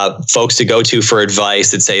folks to go to for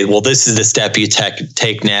advice that say, well, this is the step you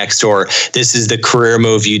take next, or this is the career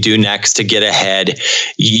move you do next to get ahead,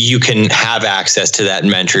 you can have access to that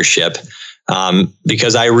mentorship.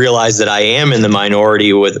 Because I realize that I am in the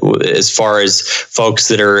minority with as far as folks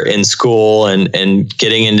that are in school and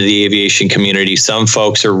getting into the aviation community. Some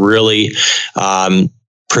folks are really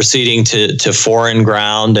proceeding to foreign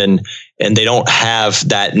ground, and they don't have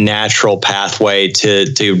that natural pathway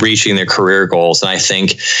to reaching their career goals. And I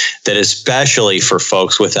think that especially for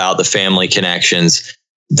folks without the family connections,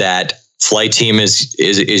 that Flight Team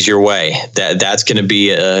is your way. That's going to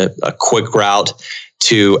be a quick route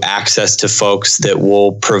to access to folks that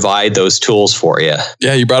will provide those tools for you.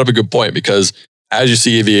 Yeah, you brought up a good point, because as you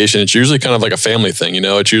see aviation, it's usually kind of like a family thing.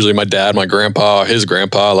 It's usually my dad, my grandpa, his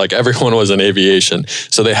grandpa, like everyone was in aviation.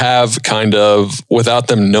 So they have kind of, without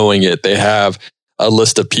them knowing it, they have a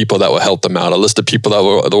list of people that will help them out, a list of people that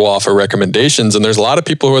will offer recommendations. And there's a lot of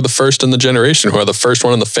people who are the first in the generation, who are the first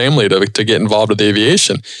one in the family to get involved with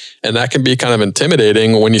aviation. And that can be kind of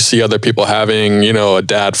intimidating when you see other people having, a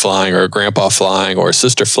dad flying or a grandpa flying or a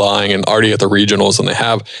sister flying and already at the regionals, and they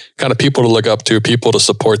have kind of people to look up to, people to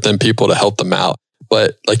support them, people to help them out.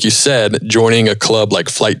 But like you said, joining a club like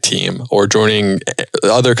Flight Team or joining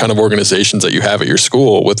other kind of organizations that you have at your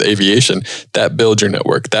school with aviation, that builds your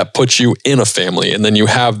network, that puts you in a family. And then you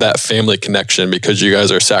have that family connection because you guys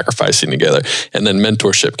are sacrificing together, and then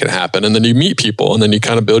mentorship can happen. And then you meet people, and then you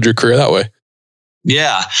kind of build your career that way.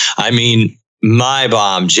 Yeah. I mean, my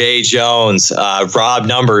bomb, Jay Jones, Rob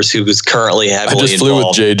Numbers, who was currently heavily involved. I just flew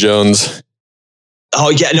with Jay Jones.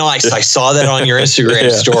 Oh yeah. No, I saw that on your Instagram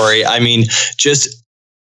story. I mean, just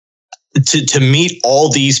to meet all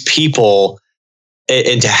these people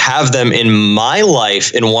and to have them in my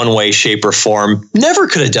life in one way, shape, or form, never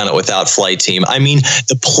could have done it without Flight Team. I mean,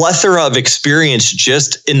 the plethora of experience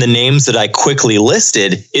just in the names that I quickly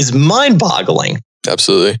listed is mind-boggling.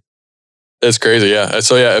 Absolutely. It's crazy, yeah.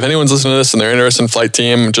 So yeah, if anyone's listening to this and they're interested in Flight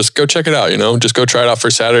Team, just go check it out, Just go try it out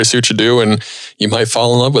for Saturday, see what you do, and you might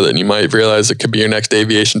fall in love with it, and you might realize it could be your next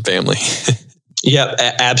aviation family. Yeah,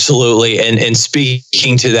 absolutely. And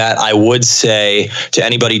speaking to that, I would say to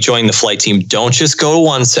anybody joining the Flight Team, don't just go to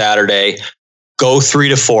one Saturday, go 3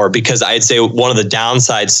 to 4, because I'd say one of the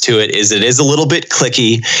downsides to it is a little bit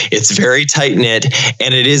cliquey. It's very tight knit,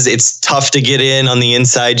 and it's tough to get in on the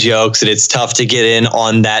inside jokes, and it's tough to get in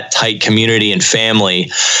on that tight community and family.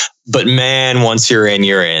 But man, once you're in,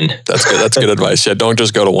 you're in. That's good. That's good advice. Yeah, don't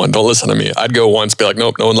just go to one. Don't listen to me. I'd go once, be like,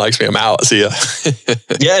 nope, no one likes me. I'm out. See ya.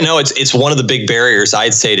 Yeah, no, it's one of the big barriers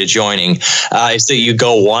I'd say to joining. Is that you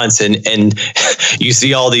go once and you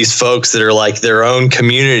see all these folks that are like their own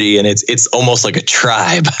community, and it's almost like a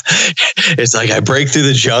tribe. It's like I break through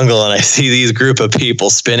the jungle and I see these group of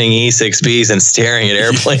people spinning E6Bs and staring at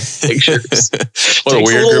airplane pictures. What a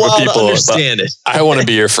weird group of people. Understand it. I want to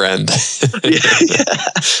be your friend. Yeah.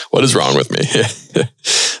 What is wrong with me?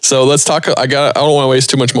 So let's talk. I don't want to waste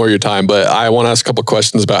too much more of your time, but I want to ask a couple of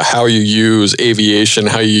questions about how you use aviation,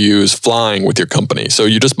 how you use flying with your company. So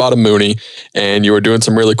you just bought a Mooney, and you were doing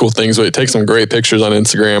some really cool things. You take some great pictures on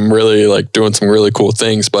Instagram, really like doing some really cool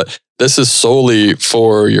things. But this is solely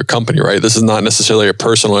for your company, right? This is not necessarily a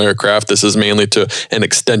personal aircraft. This is mainly to an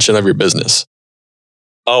extension of your business.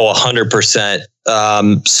 Oh,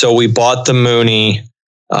 100%. So we bought the Mooney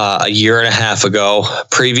a year and a half ago.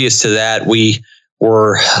 Previous to that, we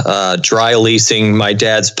were dry leasing my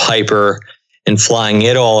dad's Piper and flying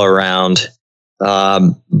it all around.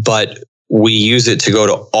 But we use it to go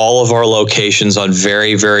to all of our locations on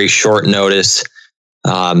very, very short notice.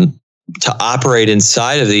 To operate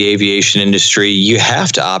inside of the aviation industry, you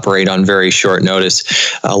have to operate on very short notice.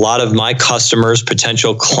 A lot of my customers,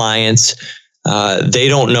 potential clients, they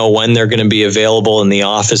don't know when they're going to be available in the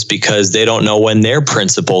office because they don't know when their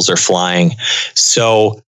principals are flying.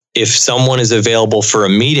 So if someone is available for a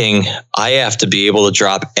meeting, I have to be able to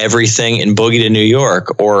drop everything and boogie to New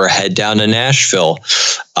York, or head down to Nashville,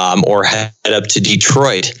 or head up to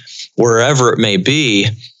Detroit, wherever it may be.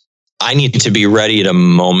 I need to be ready at a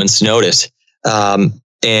moment's notice.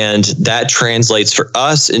 And that translates for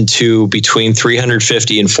us into between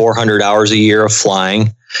 350 and 400 hours a year of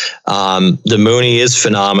flying. The Mooney is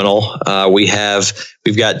phenomenal. We've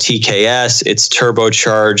got TKS, it's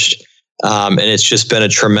turbocharged, and it's just been a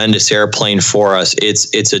tremendous airplane for us.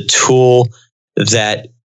 It's a tool that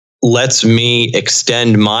lets me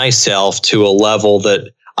extend myself to a level that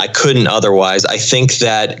I couldn't otherwise. I think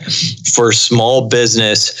that for small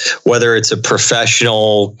business, whether it's a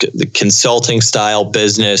professional consulting style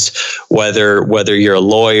business, whether you're a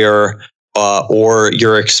lawyer, or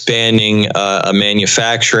you're expanding a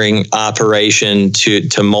manufacturing operation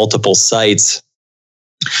to multiple sites,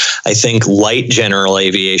 I think light general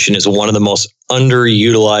aviation is one of the most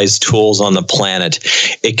underutilized tools on the planet.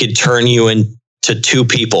 It could turn you into two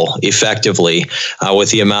people effectively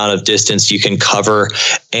with the amount of distance you can cover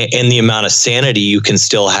and the amount of sanity you can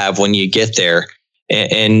still have when you get there.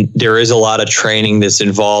 And there is a lot of training that's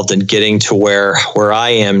involved in getting to where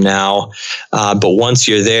I am now. But once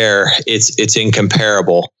you're there, it's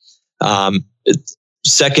incomparable.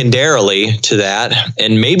 Secondarily to that,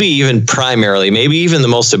 and maybe even primarily, maybe even the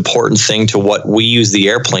most important thing to what we use the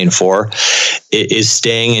airplane for, is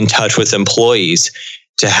staying in touch with employees.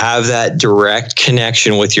 To have that direct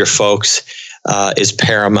connection with your folks is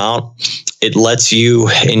paramount. It lets you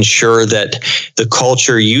ensure that the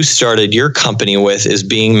culture you started your company with is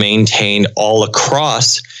being maintained all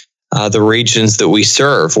across the regions that we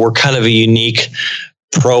serve. We're kind of a unique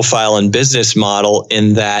profile and business model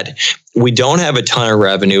in that we don't have a ton of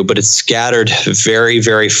revenue, but it's scattered very,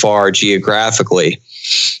 very far geographically.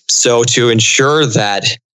 So to ensure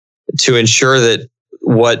that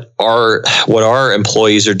what our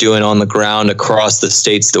employees are doing on the ground across the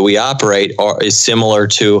states that we operate is similar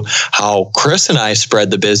to how Chris and I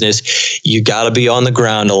spread the business. You got to be on the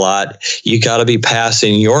ground a lot. You got to be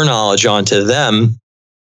passing your knowledge on to them.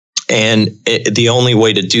 And the only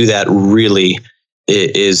way to do that really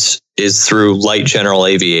is through light general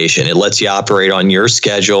aviation. It lets you operate on your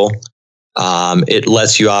schedule. It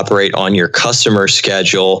lets you operate on your customer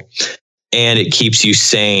schedule, and it keeps you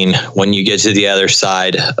sane when you get to the other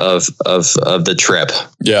side of the trip.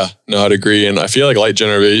 Yeah, no, I'd agree. And I feel like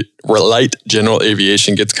light general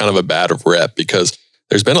aviation gets kind of a bad rep because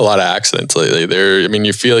there's been a lot of accidents lately.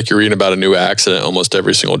 You feel like you're reading about a new accident almost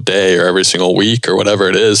every single day or every single week or whatever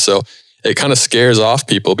it is. So it kind of scares off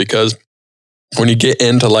people because when you get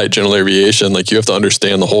into light general aviation, like you have to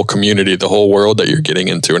understand the whole community, the whole world that you're getting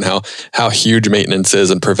into, and how huge maintenance is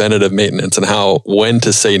and preventative maintenance, and when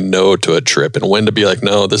to say no to a trip and when to be like,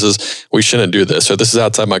 no, we shouldn't do this, or this is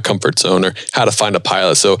outside my comfort zone, or how to find a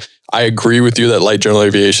pilot. So I agree with you that light general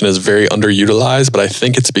aviation is very underutilized, but I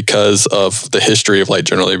think it's because of the history of light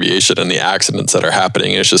general aviation and the accidents that are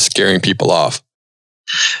happening. And it's just scaring people off.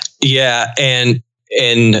 Yeah. And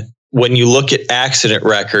when you look at accident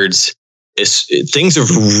records, things have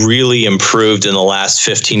really improved in the last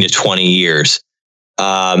 15 to 20 years.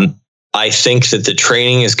 I think that the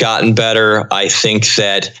training has gotten better. I think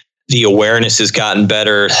that the awareness has gotten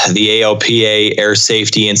better. The AOPA Air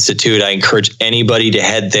Safety Institute, I encourage anybody to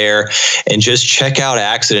head there and just check out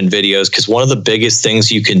accident videos, because one of the biggest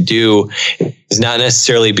things you can do is not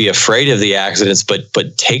necessarily be afraid of the accidents,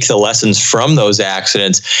 but take the lessons from those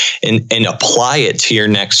accidents and apply it to your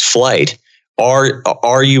next flight.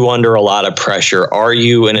 Are you under a lot of pressure? Are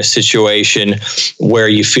you in a situation where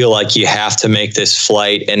you feel like you have to make this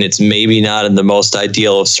flight and it's maybe not in the most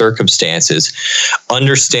ideal of circumstances?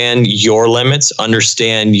 Understand your limits,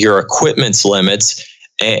 understand your equipment's limits,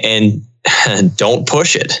 and don't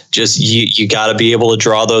push it. Just you got to be able to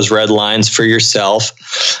draw those red lines for yourself.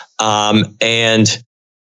 And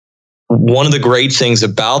one of the great things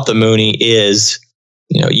about the Mooney is,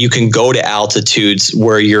 you can go to altitudes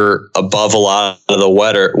where you're above a lot of the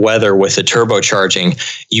weather with the turbocharging.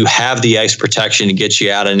 You have the ice protection to get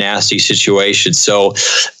you out of nasty situations. So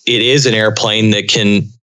it is an airplane that can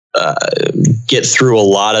get through a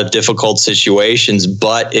lot of difficult situations,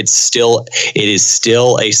 but it is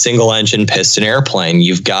still a single engine piston airplane.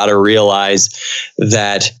 You've got to realize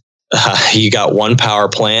that you got one power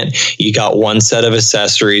plant, you got one set of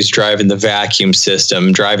accessories driving the vacuum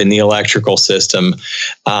system, driving the electrical system.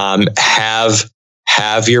 Have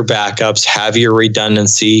your backups, have your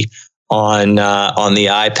redundancy on the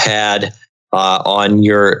iPad, on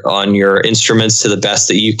your instruments to the best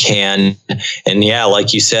that you can. And yeah,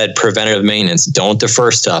 like you said, preventative maintenance. Don't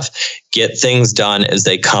defer stuff. Get things done as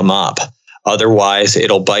they come up. Otherwise,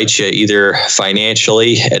 it'll bite you either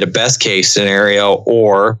financially at a best case scenario,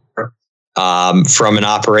 or from an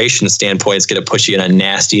operations standpoint, it's going to put you in a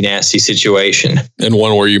nasty, nasty situation. And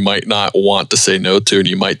one where you might not want to say no to, and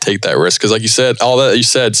you might take that risk. Because like you said, all that you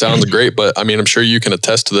said sounds great, but I'm sure you can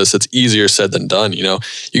attest to this. It's easier said than done. You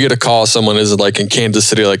get a call, someone is like in Kansas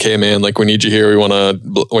City, like, hey man, like we need you here. We want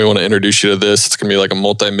to introduce you to this. It's going to be like a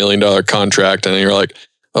multi-million-dollar contract. And you're like,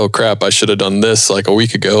 oh crap, I should have done this like a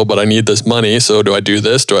week ago, but I need this money. So do I do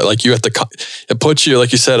this? It puts you,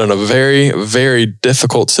 like you said, in a very, very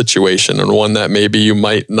difficult situation, and one that maybe you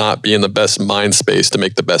might not be in the best mind space to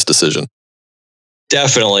make the best decision.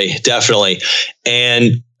 Definitely.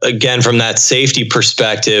 And again, from that safety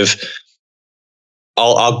perspective,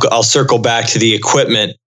 I'll circle back to the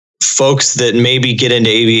equipment folks that maybe get into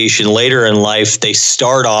aviation later in life, they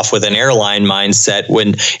start off with an airline mindset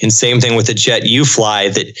and same thing with the jet you fly,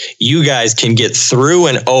 that you guys can get through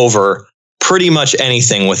and over pretty much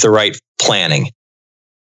anything with the right planning.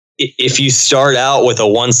 If you start out with a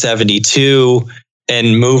 172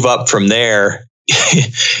 and move up from there,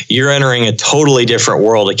 you're entering a totally different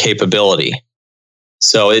world of capability.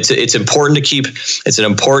 So it's important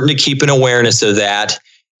to keep an awareness of that.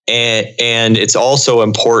 And it's also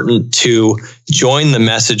important to join the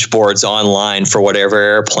message boards online for whatever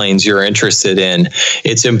airplanes you're interested in.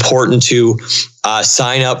 It's important to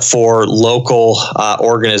sign up for local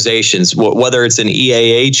organizations, whether it's an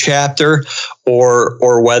EAA chapter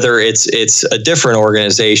or whether it's a different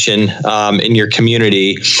organization in your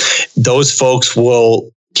community. Those folks will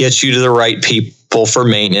get you to the right people for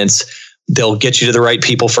maintenance. They'll get you to the right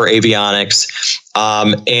people for avionics.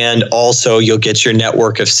 And also you'll get your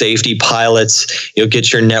network of safety pilots. You'll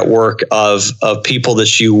get your network of people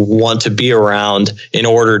that you want to be around in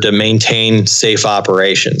order to maintain safe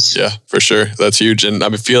operations. Yeah, for sure. That's huge. And I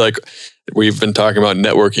feel like we've been talking about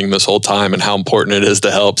networking this whole time and how important it is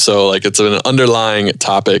to help. So like it's an underlying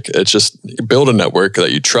topic. It's just build a network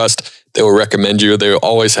that you trust. They will recommend you. They will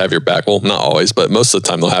always have your back. Well, not always, but most of the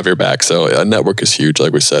time they'll have your back. So a network is huge,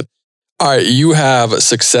 like we said. All right, you have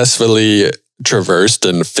successfully traversed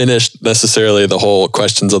and finished necessarily the whole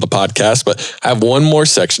questions of the podcast, but I have one more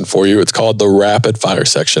section for you. It's called the rapid fire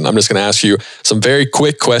section. I'm just going to ask you some very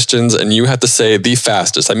quick questions and you have to say the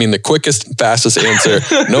fastest. I mean, the quickest, fastest answer,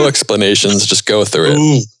 no explanations, just go through it.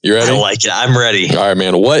 Ooh, you ready? I like it. I'm ready. All right,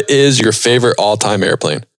 man. What is your favorite all-time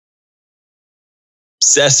airplane?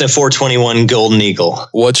 Cessna 421 Golden Eagle.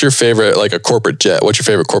 What's your favorite, like a corporate jet? What's your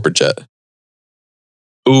favorite corporate jet?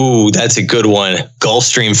 Ooh, that's a good one.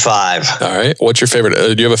 Gulfstream 5. All right. What's your favorite?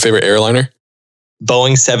 Do you have a favorite airliner?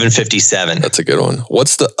 Boeing 757. That's a good one.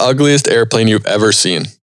 What's the ugliest airplane you've ever seen?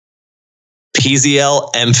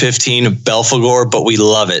 PZL M15 Belphegor, but we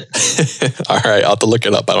love it. All right. I'll have to look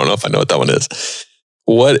it up. I don't know if I know what that one is.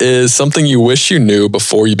 What is something you wish you knew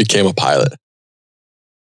before you became a pilot?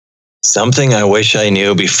 Something I wish I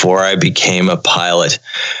knew before I became a pilot.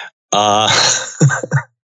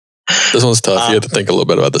 This one's tough. You have to think a little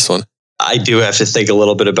bit about this one. I do have to think a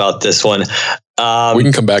little bit about this one. We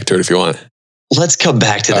can come back to it if you want. Let's come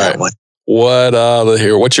back to that one.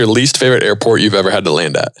 What's your least favorite airport you've ever had to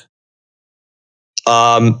land at?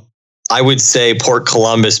 I would say Port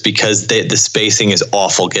Columbus because the spacing is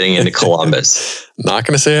awful getting into Columbus. Not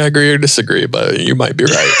going to say I agree or disagree, but you might be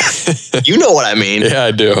right. You know what I mean. Yeah,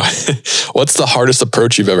 I do. What's the hardest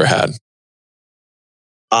approach you've ever had?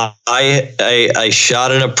 I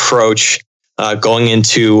shot an approach going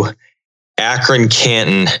into Akron,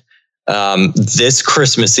 Canton this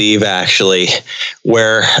Christmas Eve, actually,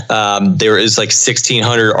 where there is like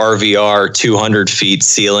 1,600 RVR, 200 feet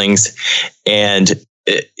ceilings. And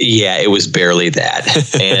it was barely that.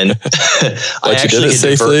 And but you did it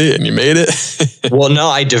safely and you made it? Well, no,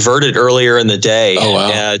 I diverted earlier in the day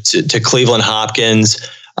to Cleveland Hopkins.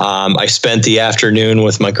 I spent the afternoon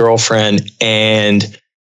with my girlfriend and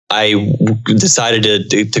I decided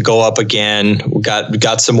to go up again,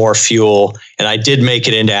 got some more fuel, and I did make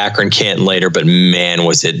it into Akron, Canton later, but man, it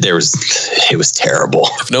was terrible.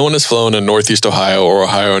 If no one has flown in Northeast Ohio or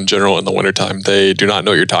Ohio in general in the wintertime, they do not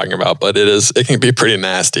know what you're talking about, but it can be pretty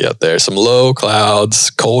nasty out there. Some low clouds,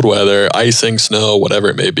 cold weather, icing, snow, whatever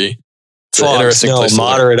it may be. Fog, snow,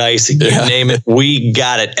 moderate icing, you name it. We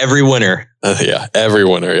got it every winter. Every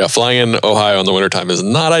winter. Yeah, flying in Ohio in the wintertime is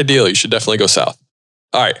not ideal. You should definitely go south.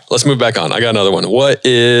 All right, let's move back on. I got another one. What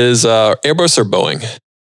is Airbus or Boeing?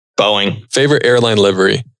 Boeing. Favorite airline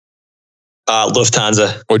livery?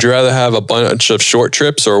 Lufthansa. Would you rather have a bunch of short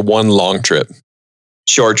trips or one long trip?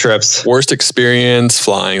 Short trips. Worst experience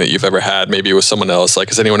flying that you've ever had, maybe with someone else? Like,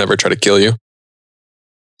 has anyone ever tried to kill you?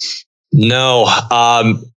 No.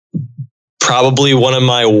 Probably one of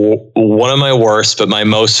my worst, but my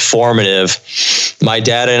most formative. My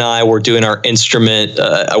dad and I were doing our instrument.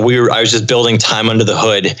 I was just building time under the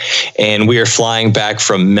hood, and we were flying back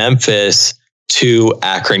from Memphis to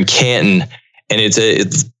Akron, Canton, and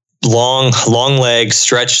it's long leg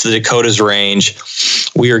stretch to the Dakotas range.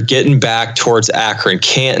 We were getting back towards Akron,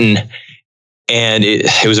 Canton, and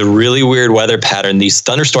it was a really weird weather pattern. These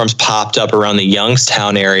thunderstorms popped up around the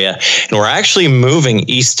Youngstown area, and we're actually moving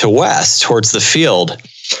east to west towards the field.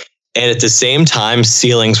 And at the same time,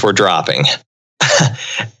 ceilings were dropping.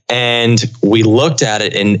 And we looked at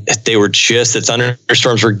it, and the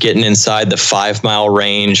thunderstorms were getting inside the 5 mile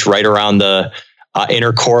range, right around the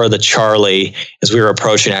inner core of the Charlie, as we were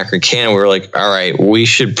approaching Akron Canyon, we were like, all right, we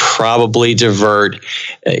should probably divert.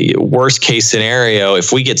 Worst case scenario,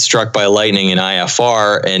 if we get struck by lightning in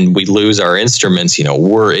IFR and we lose our instruments,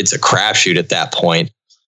 it's a crapshoot at that point.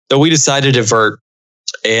 So we decided to divert,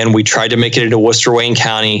 and we tried to make it into Worcester Wayne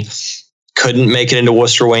County. Couldn't make it into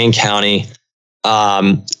Worcester Wayne County.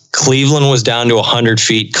 Cleveland was down to 100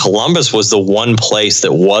 feet. Columbus was the one place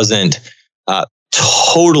that wasn't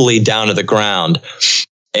totally down to the ground.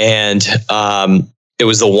 And it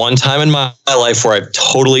was the one time in my life where I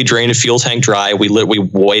totally drained a fuel tank dry. We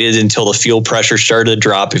waited until the fuel pressure started to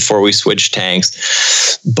drop before we switched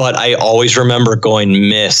tanks. But I always remember going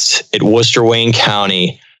missed at Worcester Wayne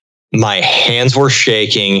County. My hands were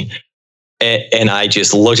shaking. And I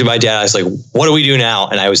just looked at my dad. I was like, what do we do now?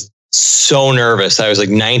 And I was so nervous. I was like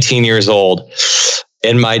 19 years old.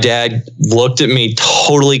 And my dad looked at me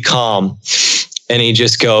totally calm. And he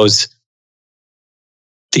just goes,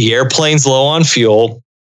 the airplane's low on fuel.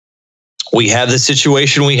 We have the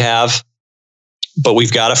situation we have, but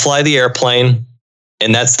we've got to fly the airplane.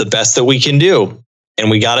 And that's the best that we can do. And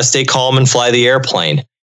we got to stay calm and fly the airplane.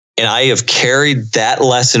 And I have carried that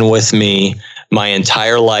lesson with me my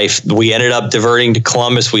entire life. We ended up diverting to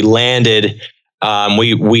Columbus. We landed.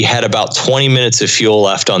 We had about 20 minutes of fuel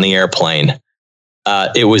left on the airplane.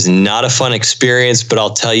 It was not a fun experience, but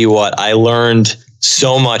I'll tell you what, I learned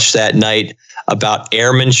so much that night about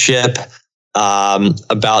airmanship,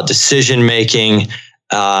 about decision making,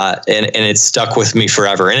 and it stuck with me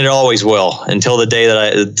forever, and it always will until the day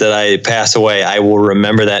that I pass away. I will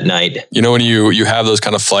remember that night. When you have those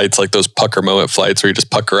kind of flights, like those pucker moment flights, where you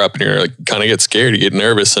just pucker up and you're like kind of get scared, you get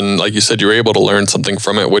nervous, and like you said, you were able to learn something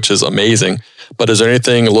from it, which is amazing. But is there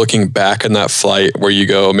anything looking back in that flight where you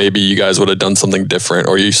go, maybe you guys would have done something different,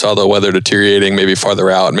 or you saw the weather deteriorating maybe farther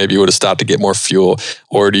out, maybe you would have stopped to get more fuel,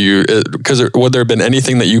 or would there have been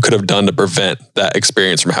anything that you could have done to prevent that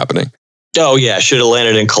experience from happening? Oh yeah, should have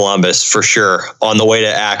landed in Columbus for sure on the way to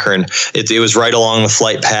Akron. It was right along the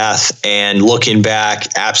flight path, and looking back,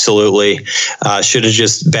 absolutely should have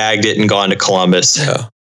just bagged it and gone to Columbus. Yeah.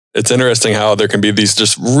 It's interesting how there can be these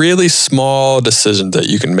just really small decisions that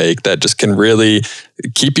you can make that just can really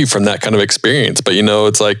keep you from that kind of experience. But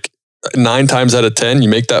it's like 9 times out of 10, you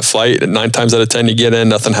make that flight, and 9 times out of 10, you get in,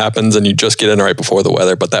 nothing happens, and you just get in right before the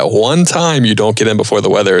weather. But that one time you don't get in before the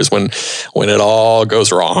weather is when it all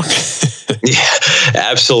goes wrong. Yeah,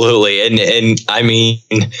 absolutely. And I mean,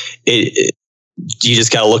 you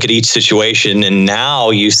just got to look at each situation. And now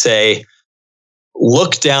you say,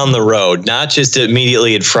 look down the road, not just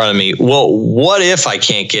immediately in front of me. Well, what if I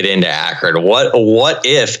can't get into Akron? What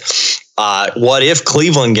if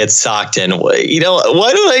Cleveland gets socked in?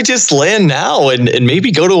 Why don't I just land now and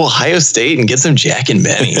maybe go to Ohio State and get some Jack and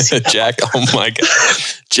Benny's? Oh my God.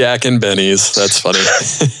 Jack and Benny's. That's funny.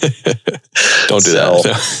 Don't do that.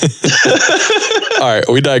 No. All right.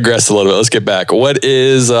 We digressed a little bit. Let's get back. What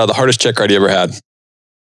is the hardest check ride you ever had?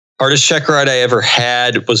 Hardest check ride I ever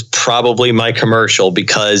had was probably my commercial,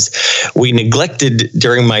 because we neglected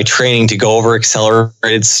during my training to go over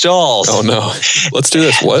accelerated stalls. Oh no. Let's do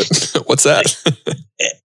this. What's that?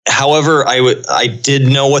 However, I did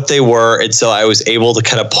know what they were, and so I was able to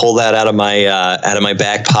kind of pull that out of my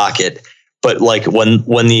back pocket. But like when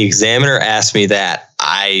the examiner asked me that,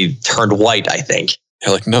 I turned white, I think.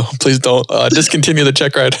 You're like, no, please don't discontinue the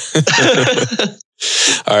check ride.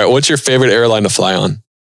 All right. What's your favorite airline to fly on?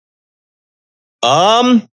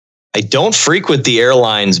 I don't frequent the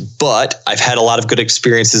airlines, but I've had a lot of good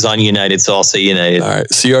experiences on United, so I'll say United. All right.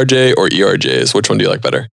 CRJ or ERJs? Which one do you like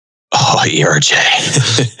better? Oh, ERJ.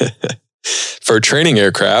 For training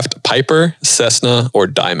aircraft, Piper, Cessna, or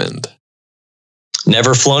Diamond?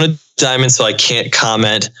 Never flown a Diamond, so I can't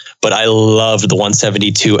comment, but I loved the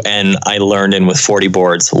 172N I learned in with 40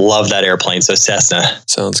 boards. Love that airplane, so Cessna.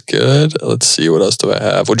 Sounds good. Let's see, what else do I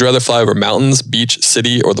have? Would you rather fly over mountains, beach,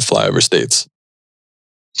 city, or the flyover states?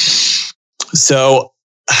 So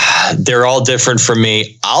they're all different from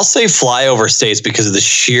me. I'll say flyover states because of the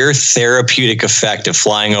sheer therapeutic effect of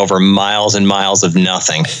flying over miles and miles of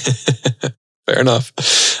nothing. Fair enough.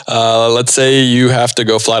 Let's say you have to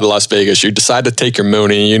go fly to Las Vegas. You decide to take your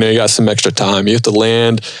Mooney. You got some extra time. You have to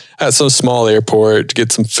land at some small airport to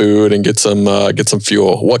get some food and get some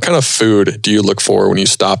fuel. What kind of food do you look for when you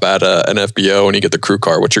stop at an FBO and you get the crew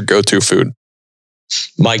car? What's your go-to food?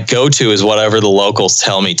 My go-to is whatever the locals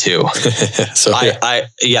tell me to. So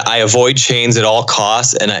I avoid chains at all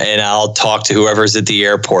costs, and I'll talk to whoever's at the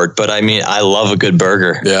airport. But I mean, I love a good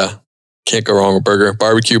burger. Yeah, can't go wrong with burger,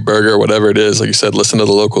 barbecue burger, whatever it is. Like you said, listen to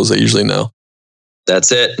the locals; they usually know.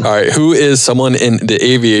 That's it. All right. Who is someone in the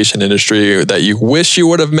aviation industry that you wish you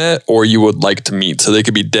would have met or you would like to meet? So they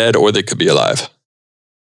could be dead or they could be alive.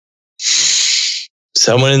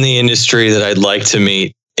 Someone in the industry that I'd like to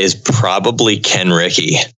meet is probably Ken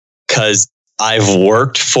Rickey, because I've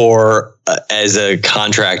worked for, as a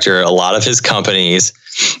contractor, a lot of his companies,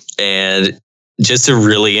 and just a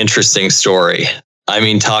really interesting story. I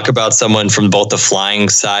mean, talk about someone from both the flying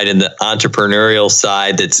side and the entrepreneurial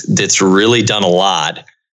side that's really done a lot.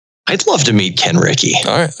 I'd love to meet Ken Rickey.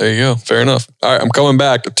 All right, there you go. Fair enough. All right, I'm coming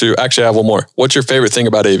back to actually have one more. What's your favorite thing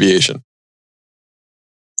about aviation?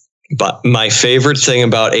 But my favorite thing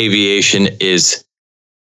about aviation is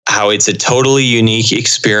how it's a totally unique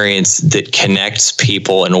experience that connects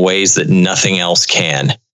people in ways that nothing else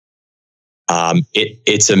can.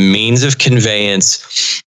 It's a means of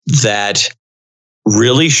conveyance that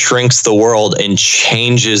really shrinks the world and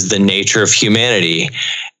changes the nature of humanity.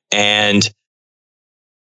 And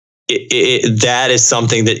that is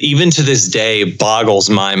something that even to this day boggles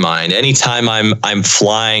my mind. Anytime I'm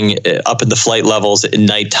flying up at the flight levels at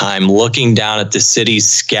nighttime, looking down at the cities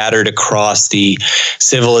scattered across the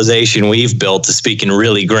civilization we've built, to speak in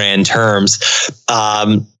really grand terms,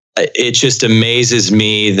 it just amazes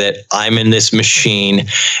me that I'm in this machine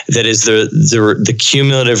that is the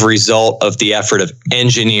cumulative result of the effort of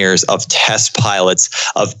engineers, of test pilots,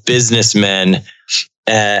 of businessmen.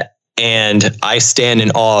 And I stand in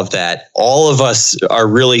awe of that. All of us are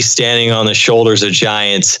really standing on the shoulders of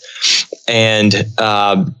giants, and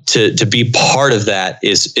to be part of that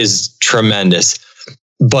is tremendous.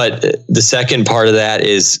 But the second part of that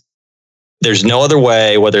is there's no other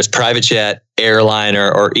way, whether it's private jet, airline,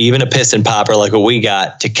 or even a piston popper like what we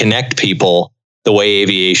got, to connect people the way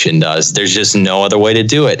aviation does. There's just no other way to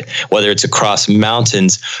do it, whether it's across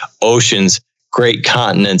mountains, oceans, great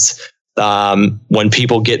continents. When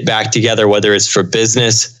people get back together, whether it's for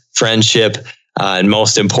business, friendship, and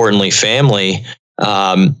most importantly, family,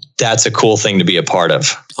 that's a cool thing to be a part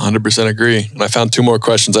of. 100% agree. And I found two more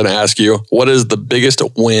questions I'd ask you. What is the biggest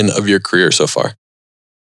win of your career so far?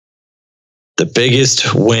 The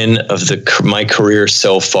biggest win of my career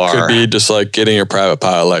so far could be just like getting your private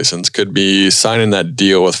pilot license. Could be signing that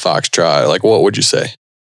deal with Foxtrot. Like, what would you say?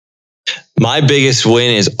 My biggest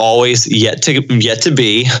win is always yet to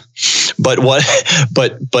be,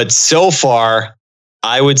 but so far,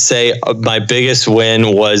 I would say my biggest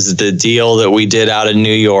win was the deal that we did out in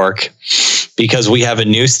New York, because we have a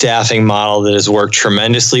new staffing model that has worked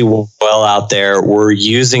tremendously well out there. We're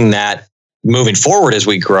using that moving forward as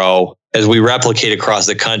we grow, as we replicate across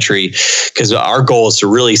the country, because our goal is to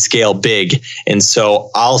really scale big. And so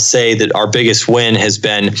I'll say that our biggest win has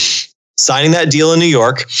been signing that deal in New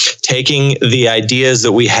York, taking the ideas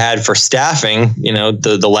that we had for staffing,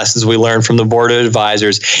 the lessons we learned from the board of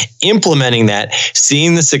advisors, implementing that,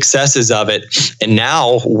 seeing the successes of it. And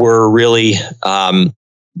now we're really on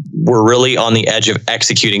the edge of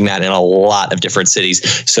executing that in a lot of different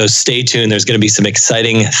cities. So stay tuned. There's going to be some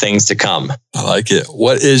exciting things to come. I like it.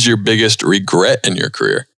 What is your biggest regret in your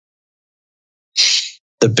career?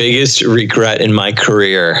 The biggest regret in my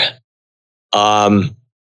career,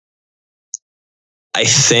 I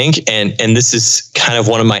think, and this is kind of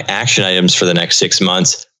one of my action items for the next 6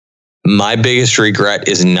 months, my biggest regret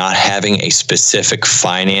is not having a specific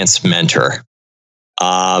finance mentor.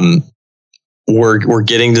 We're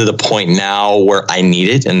getting to the point now where I need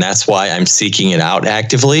it, and that's why I'm seeking it out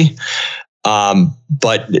actively.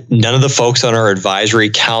 But none of the folks on our advisory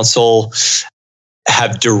council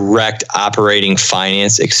have direct operating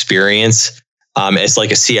finance experience as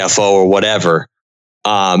like a CFO or whatever.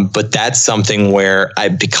 But that's something where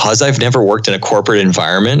because I've never worked in a corporate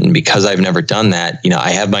environment, and because I've never done that,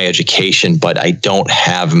 I have my education, but I don't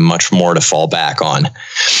have much more to fall back on.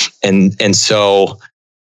 And so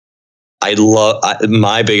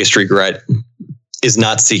my biggest regret is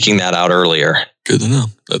not seeking that out earlier. Good to know.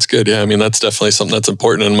 That's good. Yeah. I mean, that's definitely something that's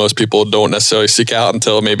important, and most people don't necessarily seek out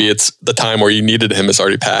until maybe it's the time where you needed him has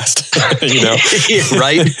already passed,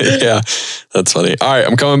 Right? Yeah. That's funny. All right.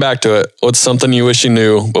 I'm coming back to it. What's something you wish you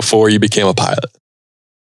knew before you became a pilot?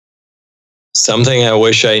 Something I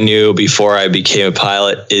wish I knew before I became a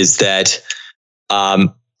pilot is that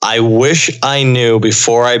I wish I knew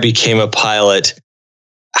before I became a pilot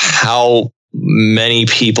how many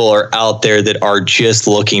people are out there that are just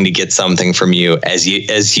looking to get something from you, as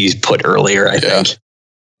you put earlier, I think.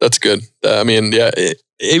 That's good. I mean,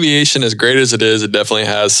 aviation, as great as it is, it definitely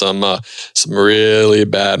has some really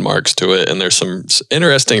bad marks to it. And there's some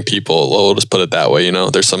interesting people. We'll just put it that way.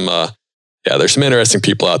 There's some interesting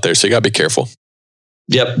people out there. So you got to be careful.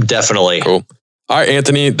 Yep, definitely. Cool. All right,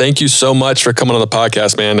 Anthony, thank you so much for coming on the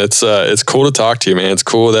podcast, man. It's cool to talk to you, man. It's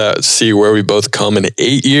cool to see where we both come in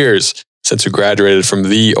 8 years since we graduated from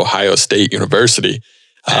The Ohio State University.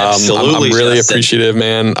 Absolutely. I'm really appreciative,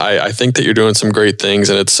 man. I think that you're doing some great things,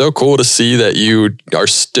 and it's so cool to see that you are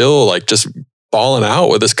still like just balling out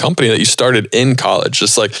with this company that you started in college.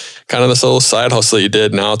 Just like kind of this little side hustle that you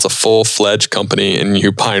did. Now it's a full-fledged company and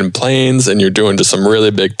you're buying planes and you're doing just some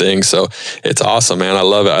really big things. So it's awesome, man. I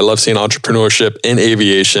love it. I love seeing entrepreneurship in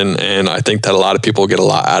aviation. And I think that a lot of people get a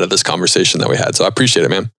lot out of this conversation that we had. So I appreciate it,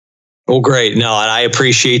 man. Well, great. No, and I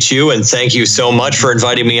appreciate you. And thank you so much for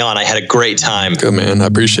inviting me on. I had a great time. Good, man. I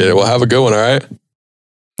appreciate it. Well, have a good one. All right.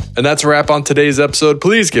 And that's a wrap on today's episode.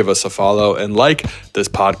 Please give us a follow and like this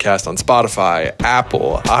podcast on Spotify,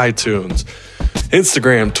 Apple, iTunes,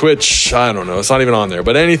 Instagram, Twitch. I don't know. It's not even on there.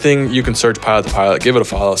 But anything you can search Pilot to Pilot, give it a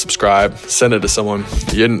follow, subscribe, send it to someone.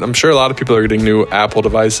 I'm sure a lot of people are getting new Apple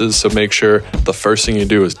devices. So make sure the first thing you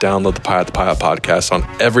do is download the Pilot to Pilot podcast on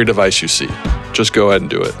every device you see. Just go ahead and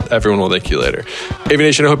do it. Everyone will thank you later.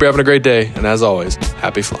 Aviation, I hope you're having a great day. And as always,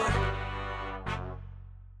 happy flying.